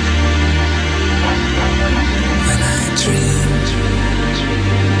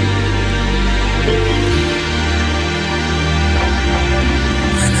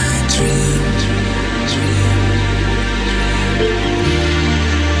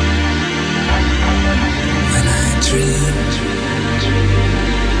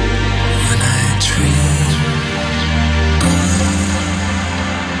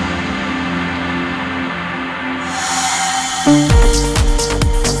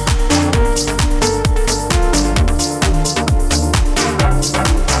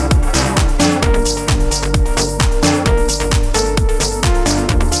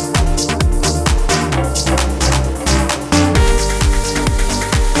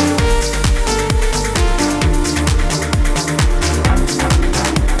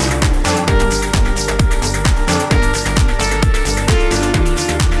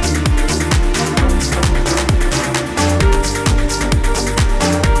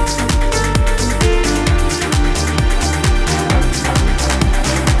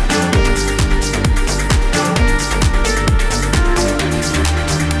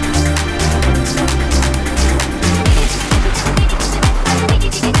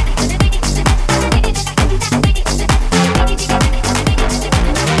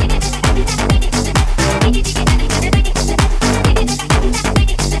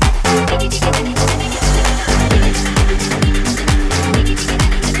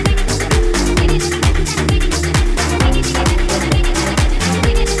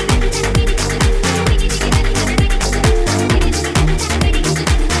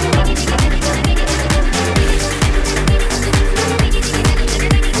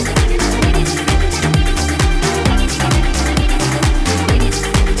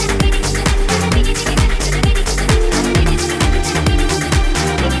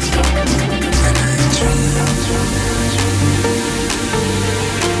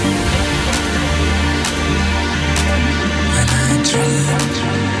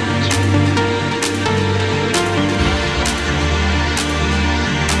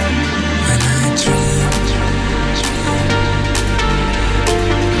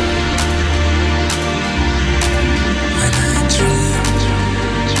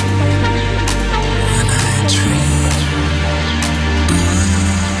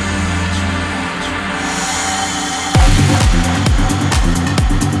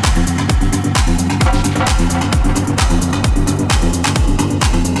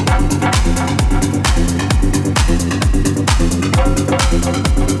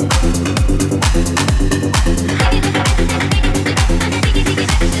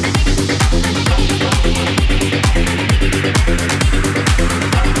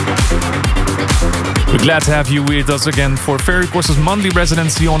 Glad to have you with us again for Ferry Corsa's monthly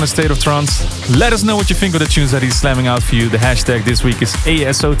residency on A State of Trance. Let us know what you think of the tunes that he's slamming out for you. The hashtag this week is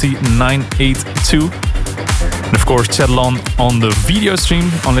ASOT982. And of course, chat along on the video stream,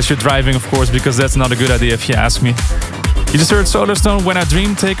 unless you're driving, of course, because that's not a good idea if you ask me. You just heard Solarstone, When I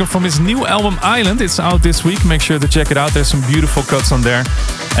Dream, taken from his new album Island. It's out this week. Make sure to check it out. There's some beautiful cuts on there.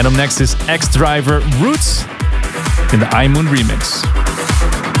 And up next is X-Driver Roots in the iMoon remix.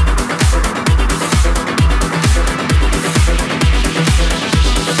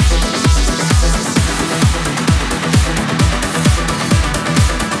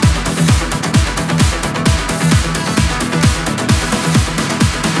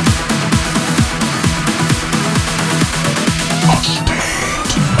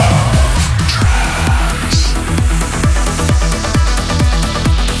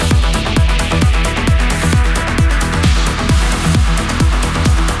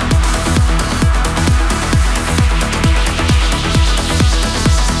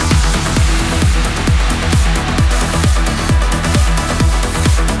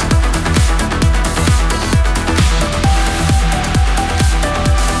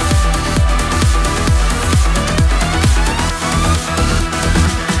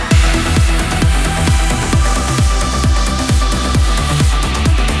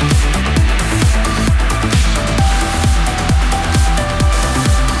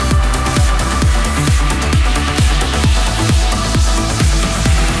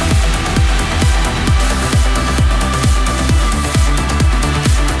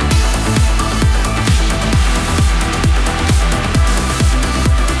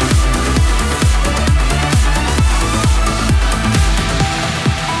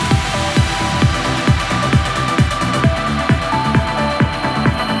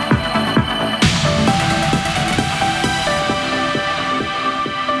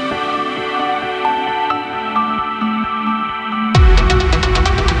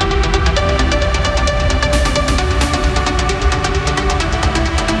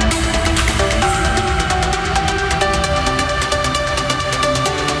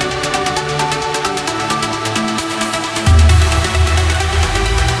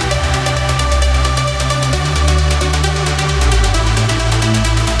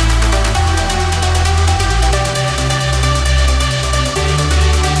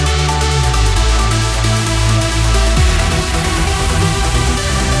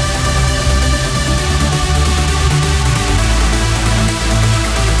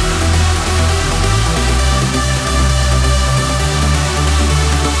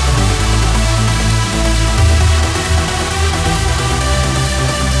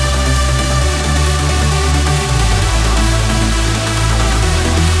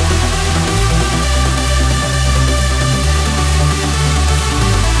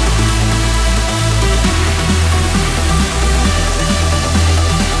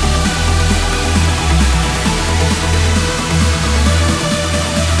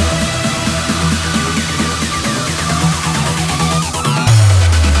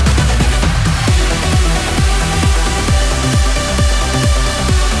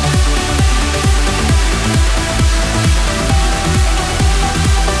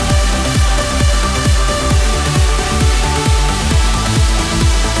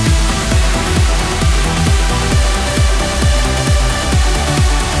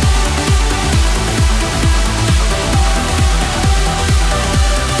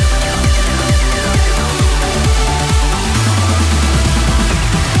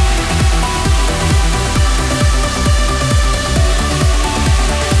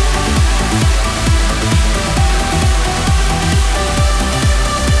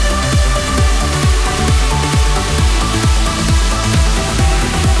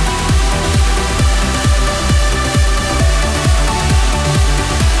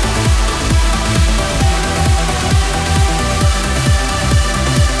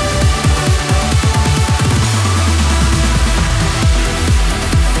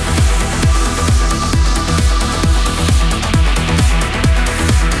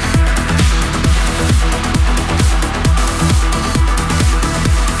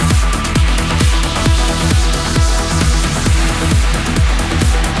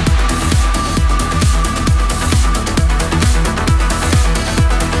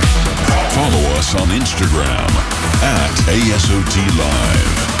 us on Instagram at ASOT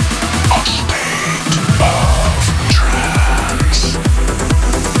Live. A State of Trance.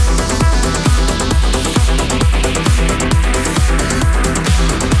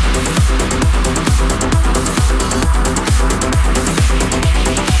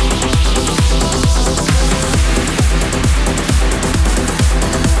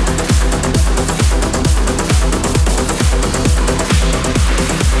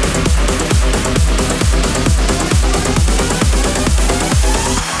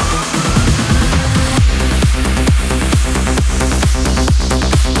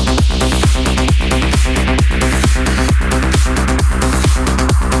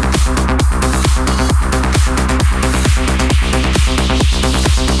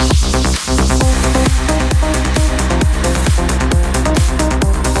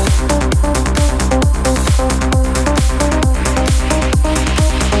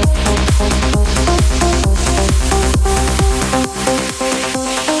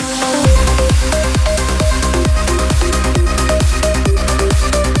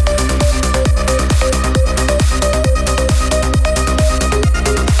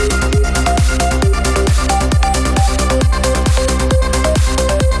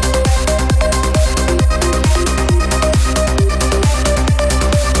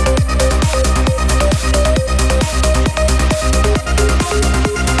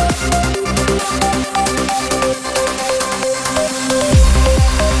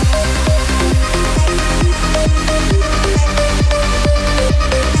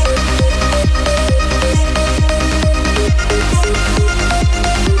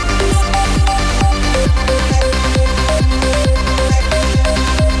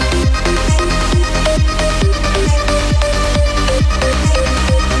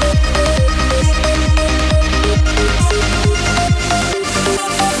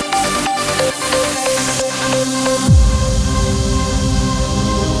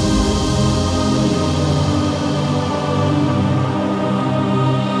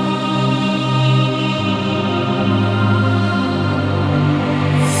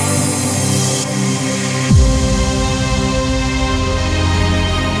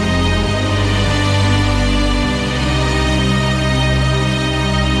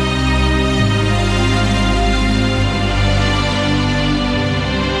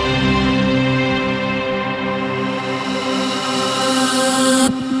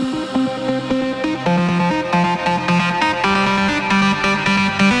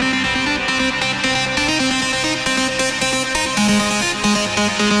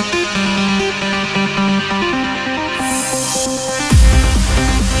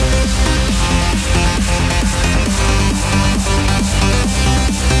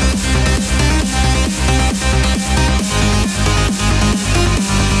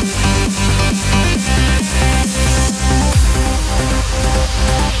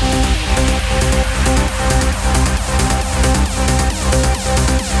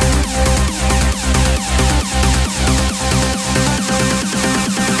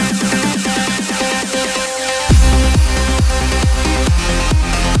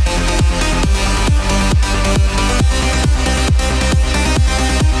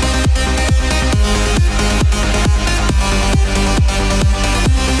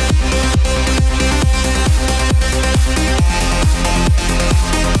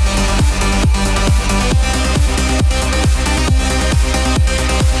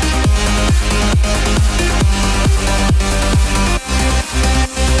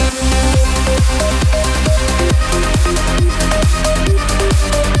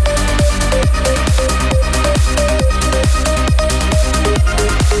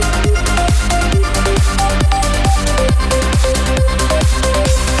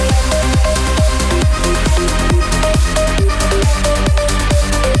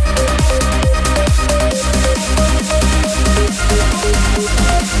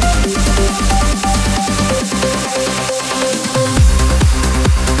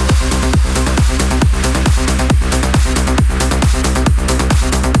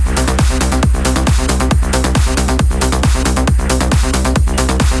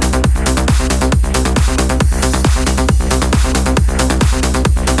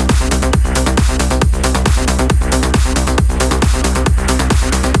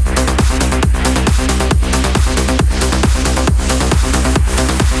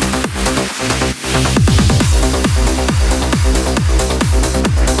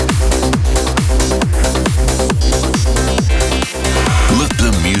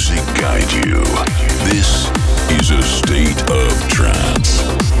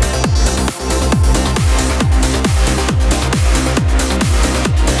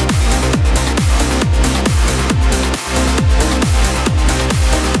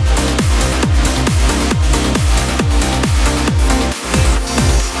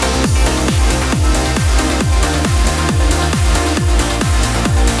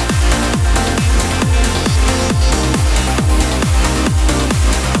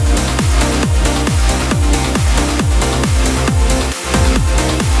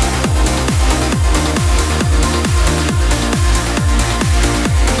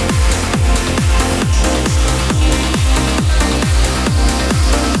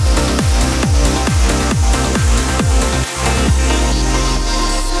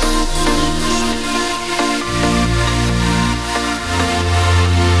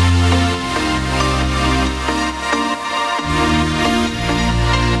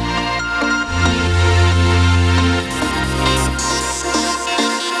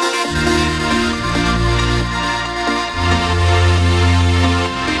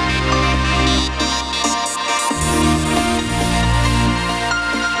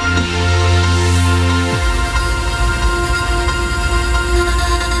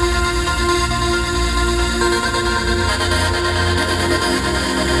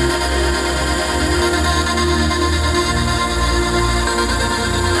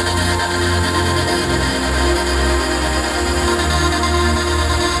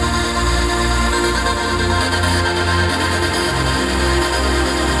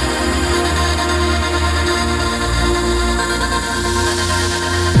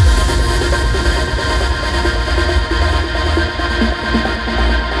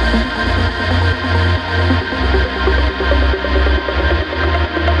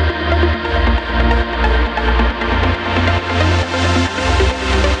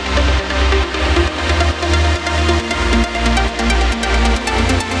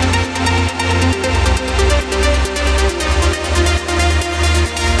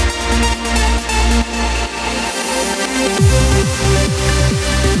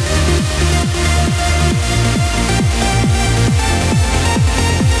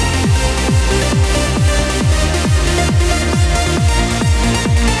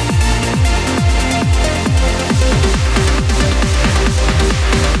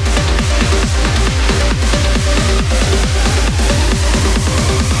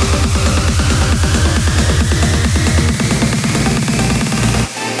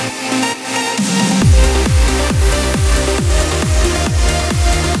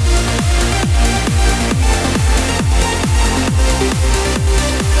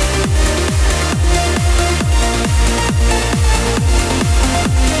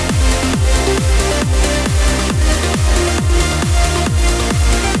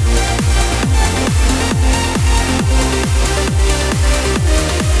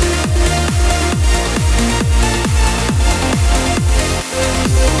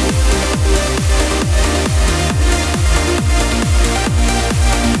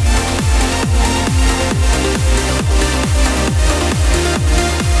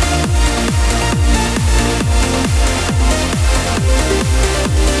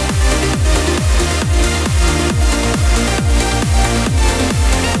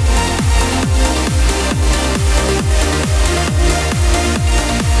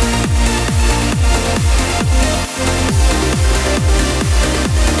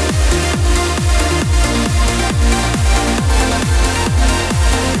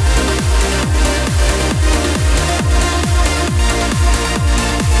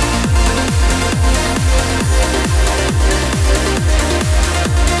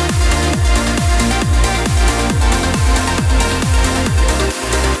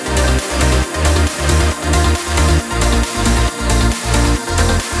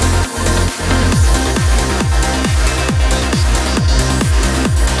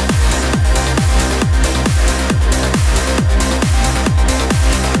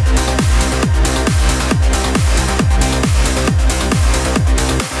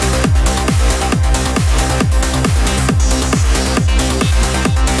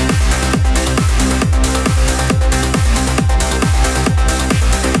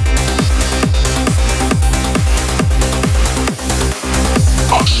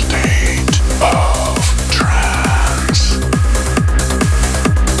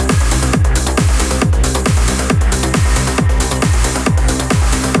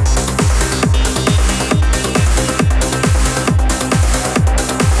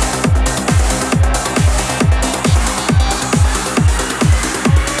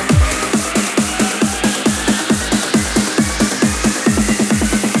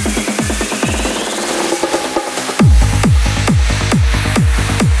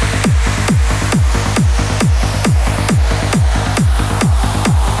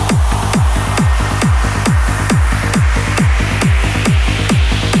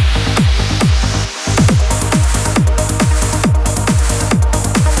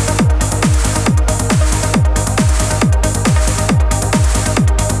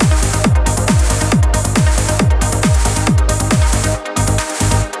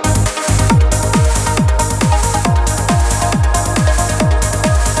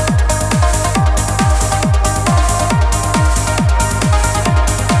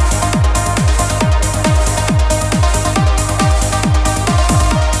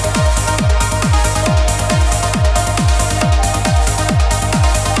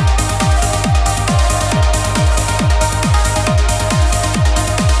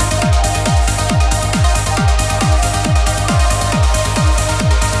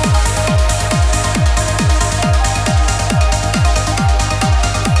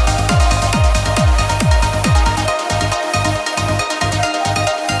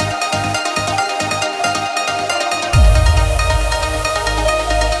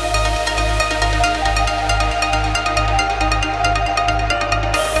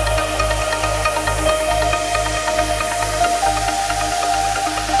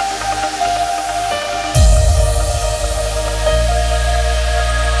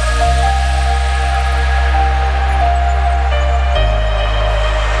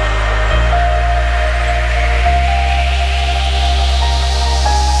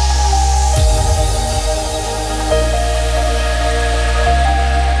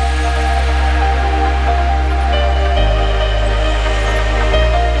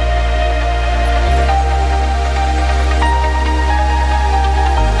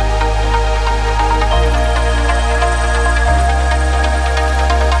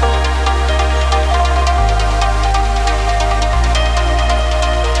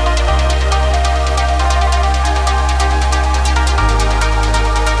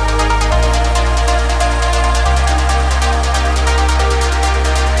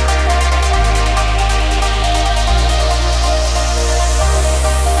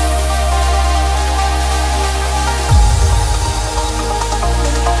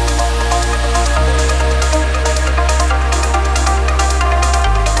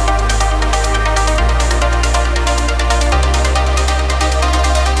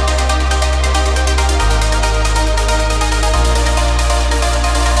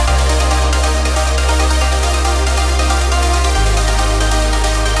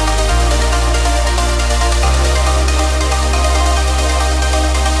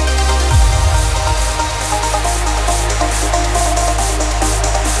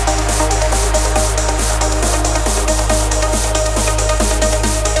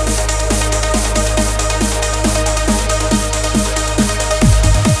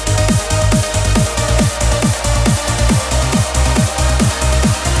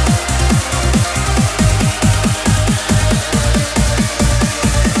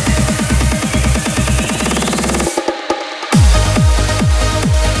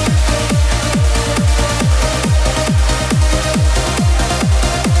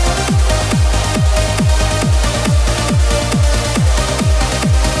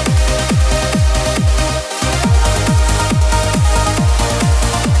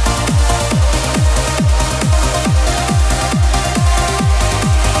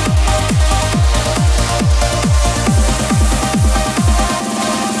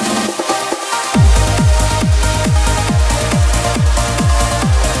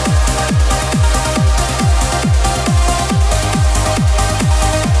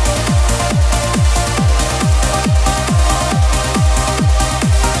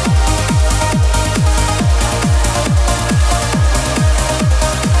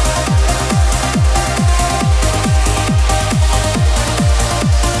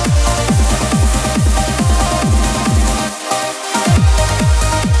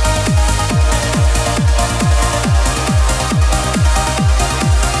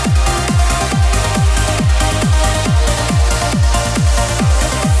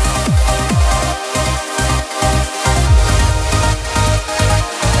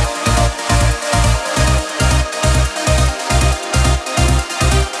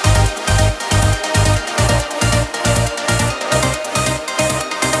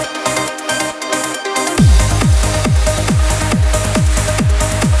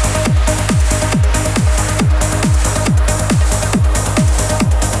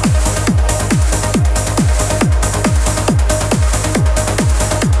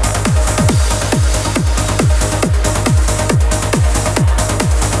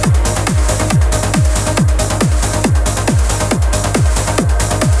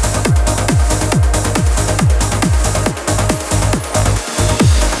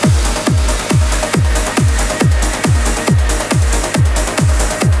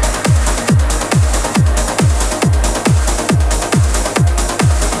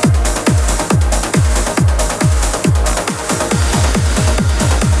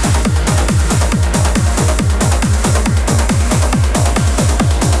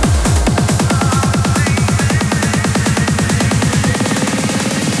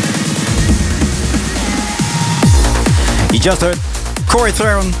 just heard Corey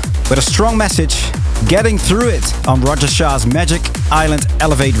Theron with a strong message, Getting Through It, on Roger Shah's Magic Island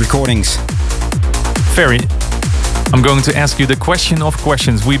Elevate recordings. Ferry, I'm going to ask you the question of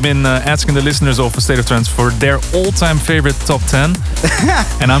questions. We've been asking the listeners of A State of Trance for their all-time favorite top 10.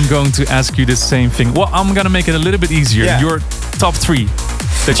 And I'm going to ask you the same thing. Well, I'm going to make it a little bit easier. Yeah. Your top 3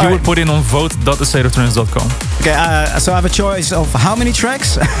 that you would put in on vote.astateoftrance.com. Okay, so I have a choice of how many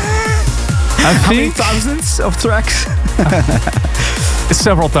tracks? How many thousands of tracks? It's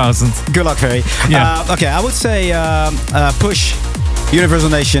several thousand. Good luck, Ferry. Yeah. Okay, I would say Push, Universal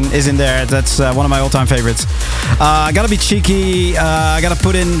Nation is in there. That's one of my all-time favorites. I gotta be cheeky. I gotta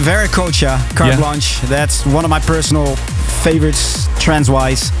put in Veracocha, Carte Blanche. That's one of my personal favorites,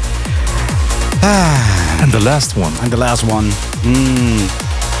 trance-wise. And the last one.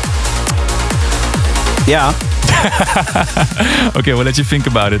 Yeah. Okay, we'll let you think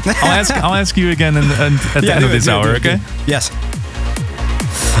about it. I'll ask you again at the end of this hour, okay? Yes.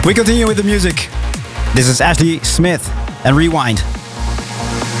 We continue with the music. This is Ashley Smith and Rewind.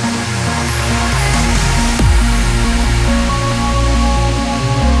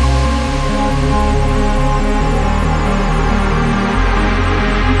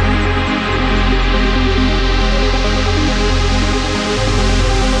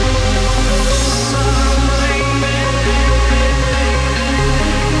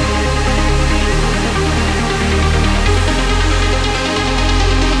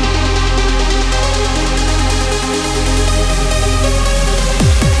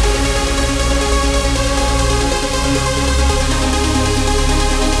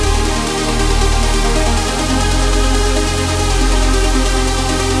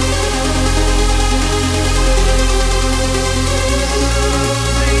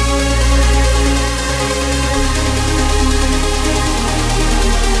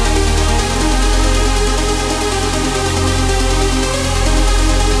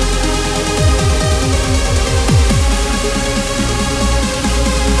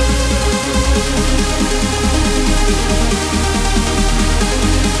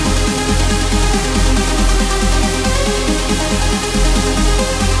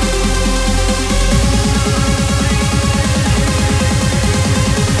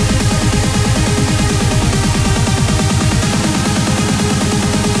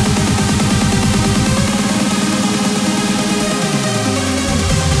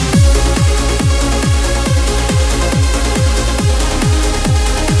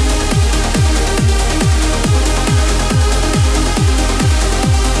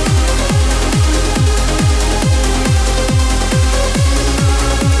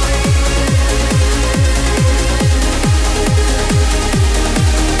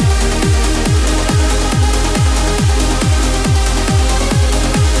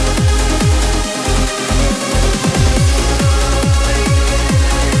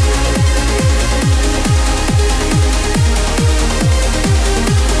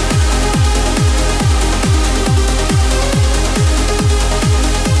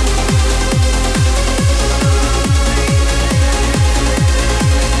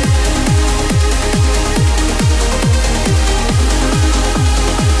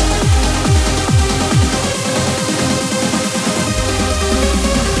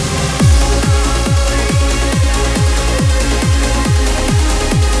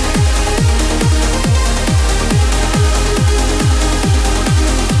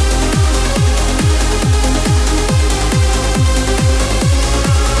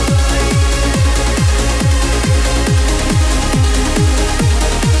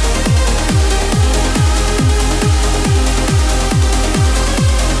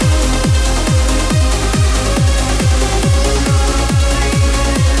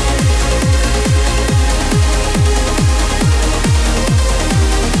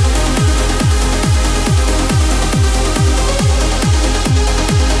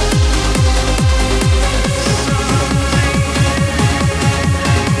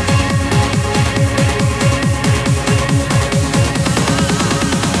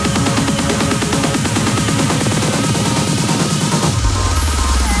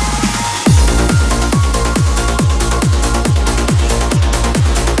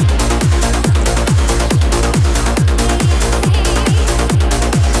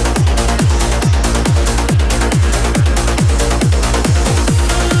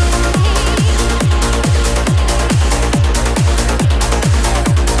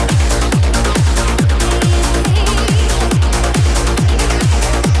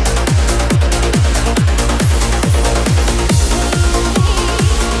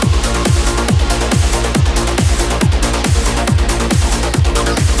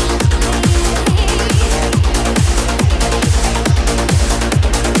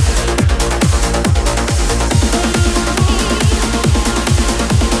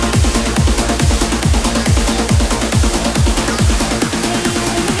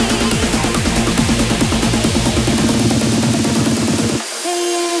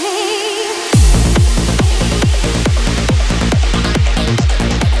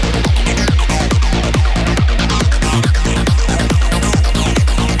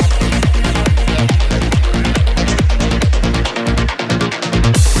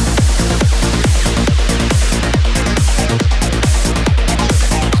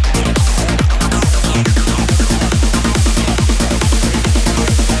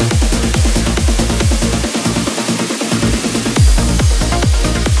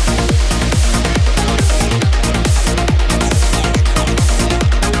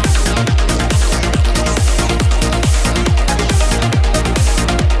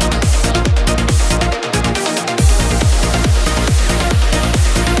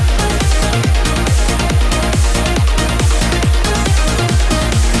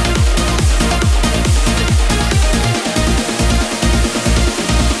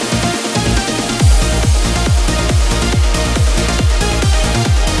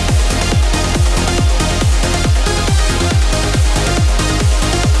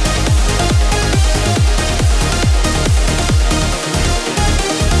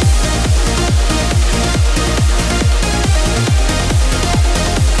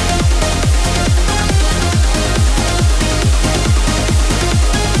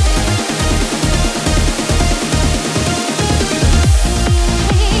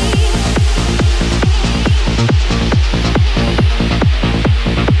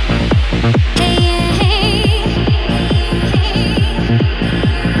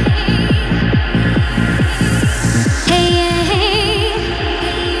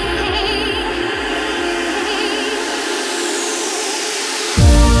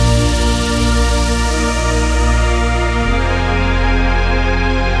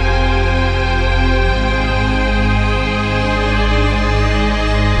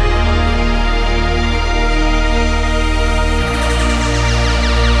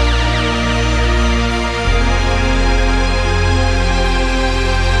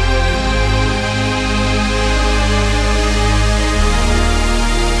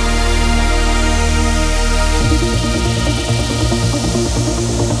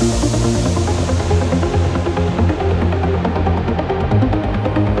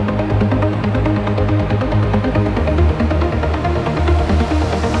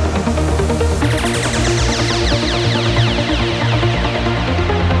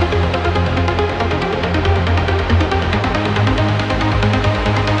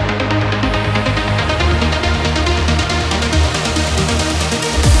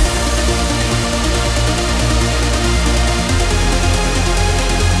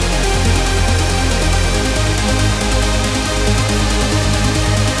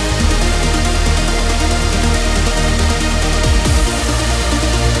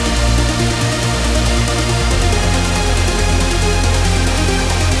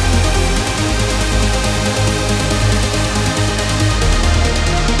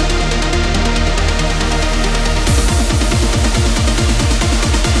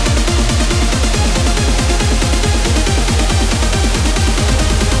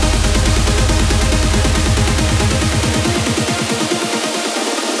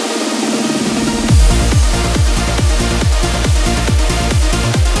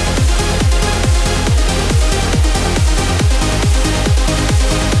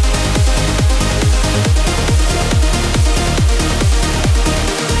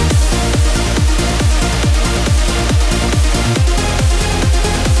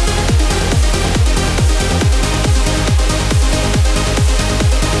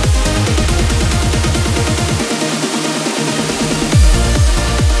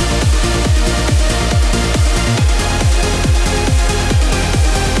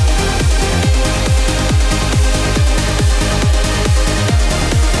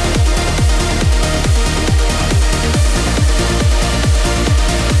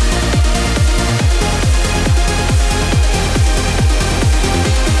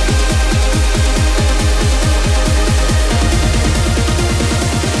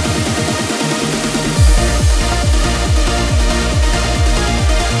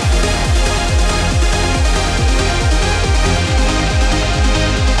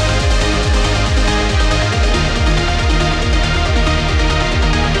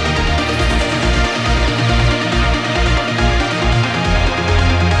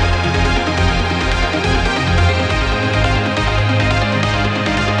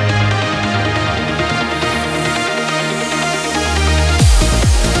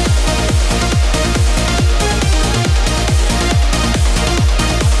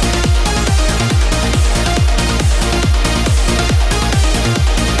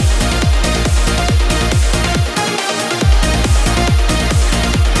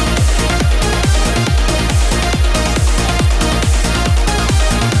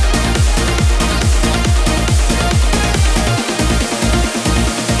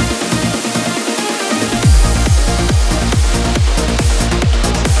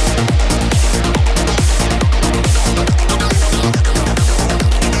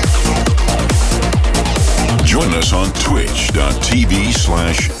 us on twitch.tv/ASOT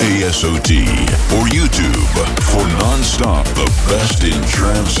or YouTube for non-stop the best in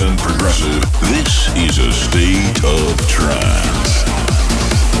trance and progressive. This is A State of Trance.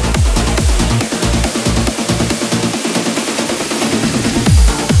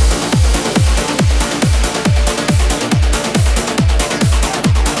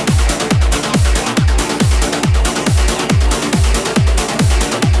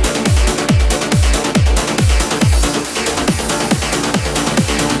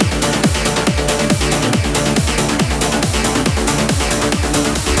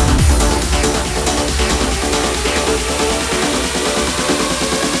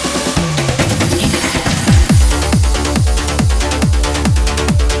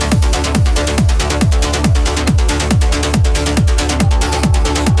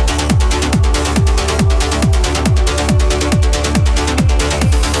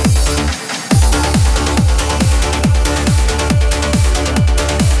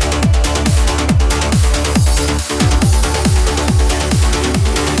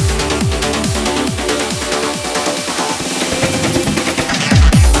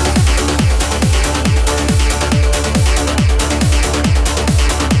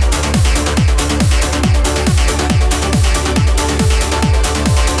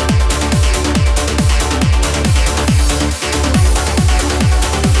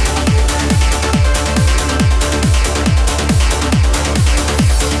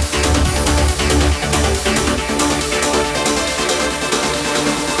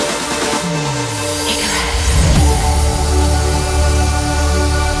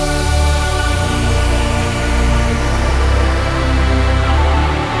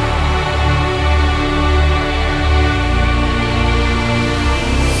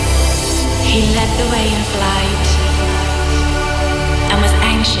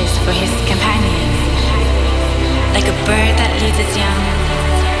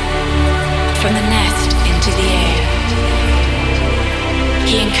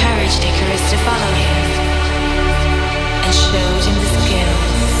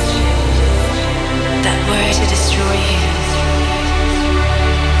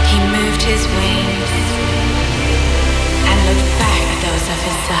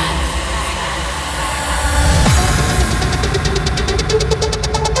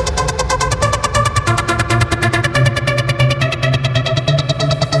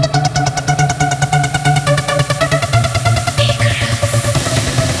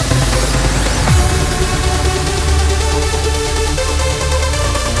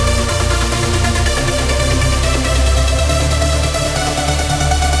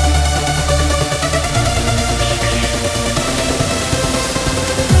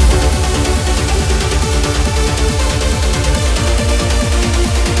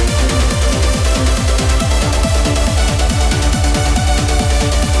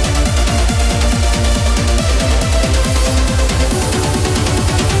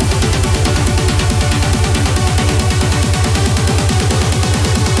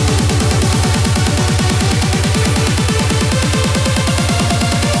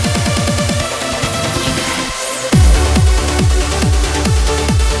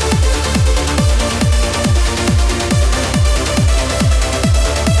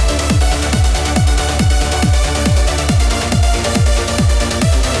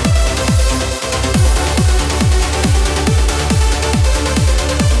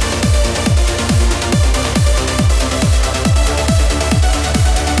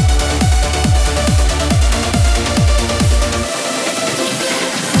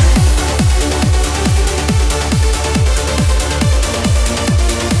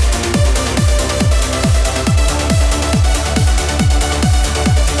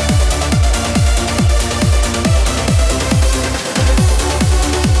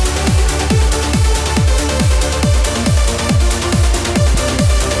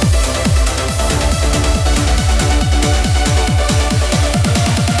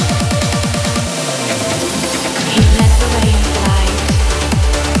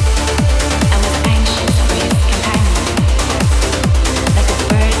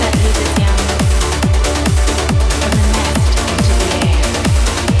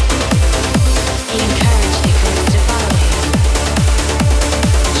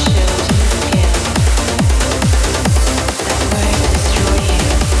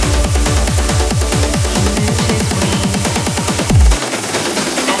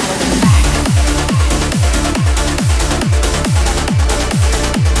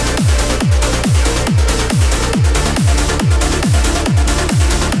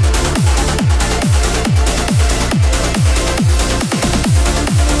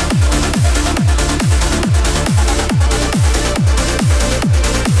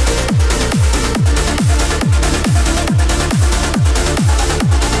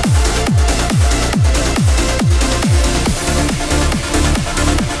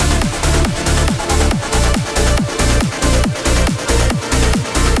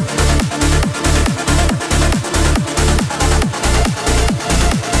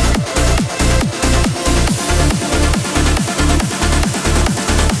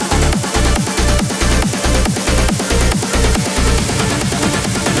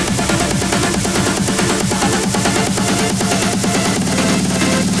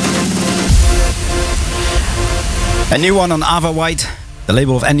 A new one on Ava White, the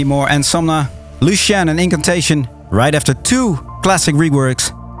label of Andy Moore and Somna. Lucien and Incantation, right after 2 classic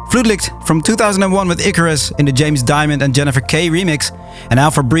reworks. Flutelicht from 2001 with Icarus in the James Diamond and Jennifer Kay remix. And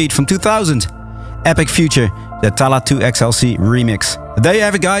Alpha Breed from 2000. Epic Future, the Tala 2 XLC remix. There you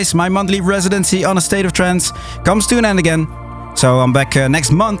have it, guys. My monthly residency on A State of Trance comes to an end again. So I'm back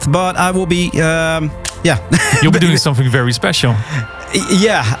next month, but I will be, You'll be doing something very special.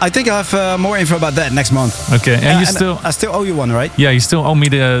 Yeah, I think I'll have more info about that next month. Okay, and I still owe you one, right? Yeah, you still owe me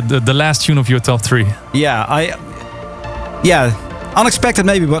the last tune of your top 3. Yeah, unexpected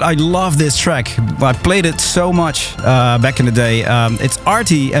maybe, but I love this track. I played it so much back in the day. It's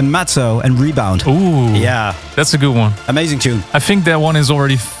Artie and Matzo and Rebound. Ooh, yeah, that's a good one. Amazing tune. I think that one is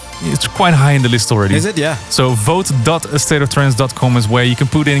already. It's quite high in the list already. Is it? Yeah. So vote.astateoftrance.com is where you can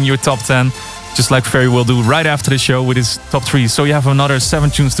put in your top 10. Just like Ferry will do right after the show with his top 3. So you have another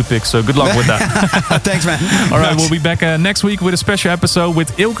 7 tunes to pick. So good luck with that. Thanks, man. All right, we'll be back next week with a special episode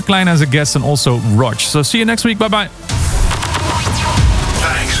with Ilke Klein as a guest and also Rog. So see you next week. Bye-bye.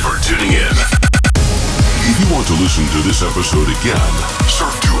 Thanks for tuning in. If you want to listen to this episode again,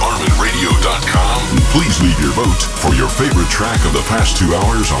 surf to ArminRadio.com and please leave your vote for your favorite track of the past 2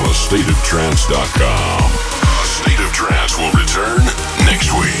 hours on AStateOfTrance.com. A State of Trance will return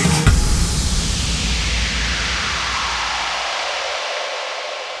next week.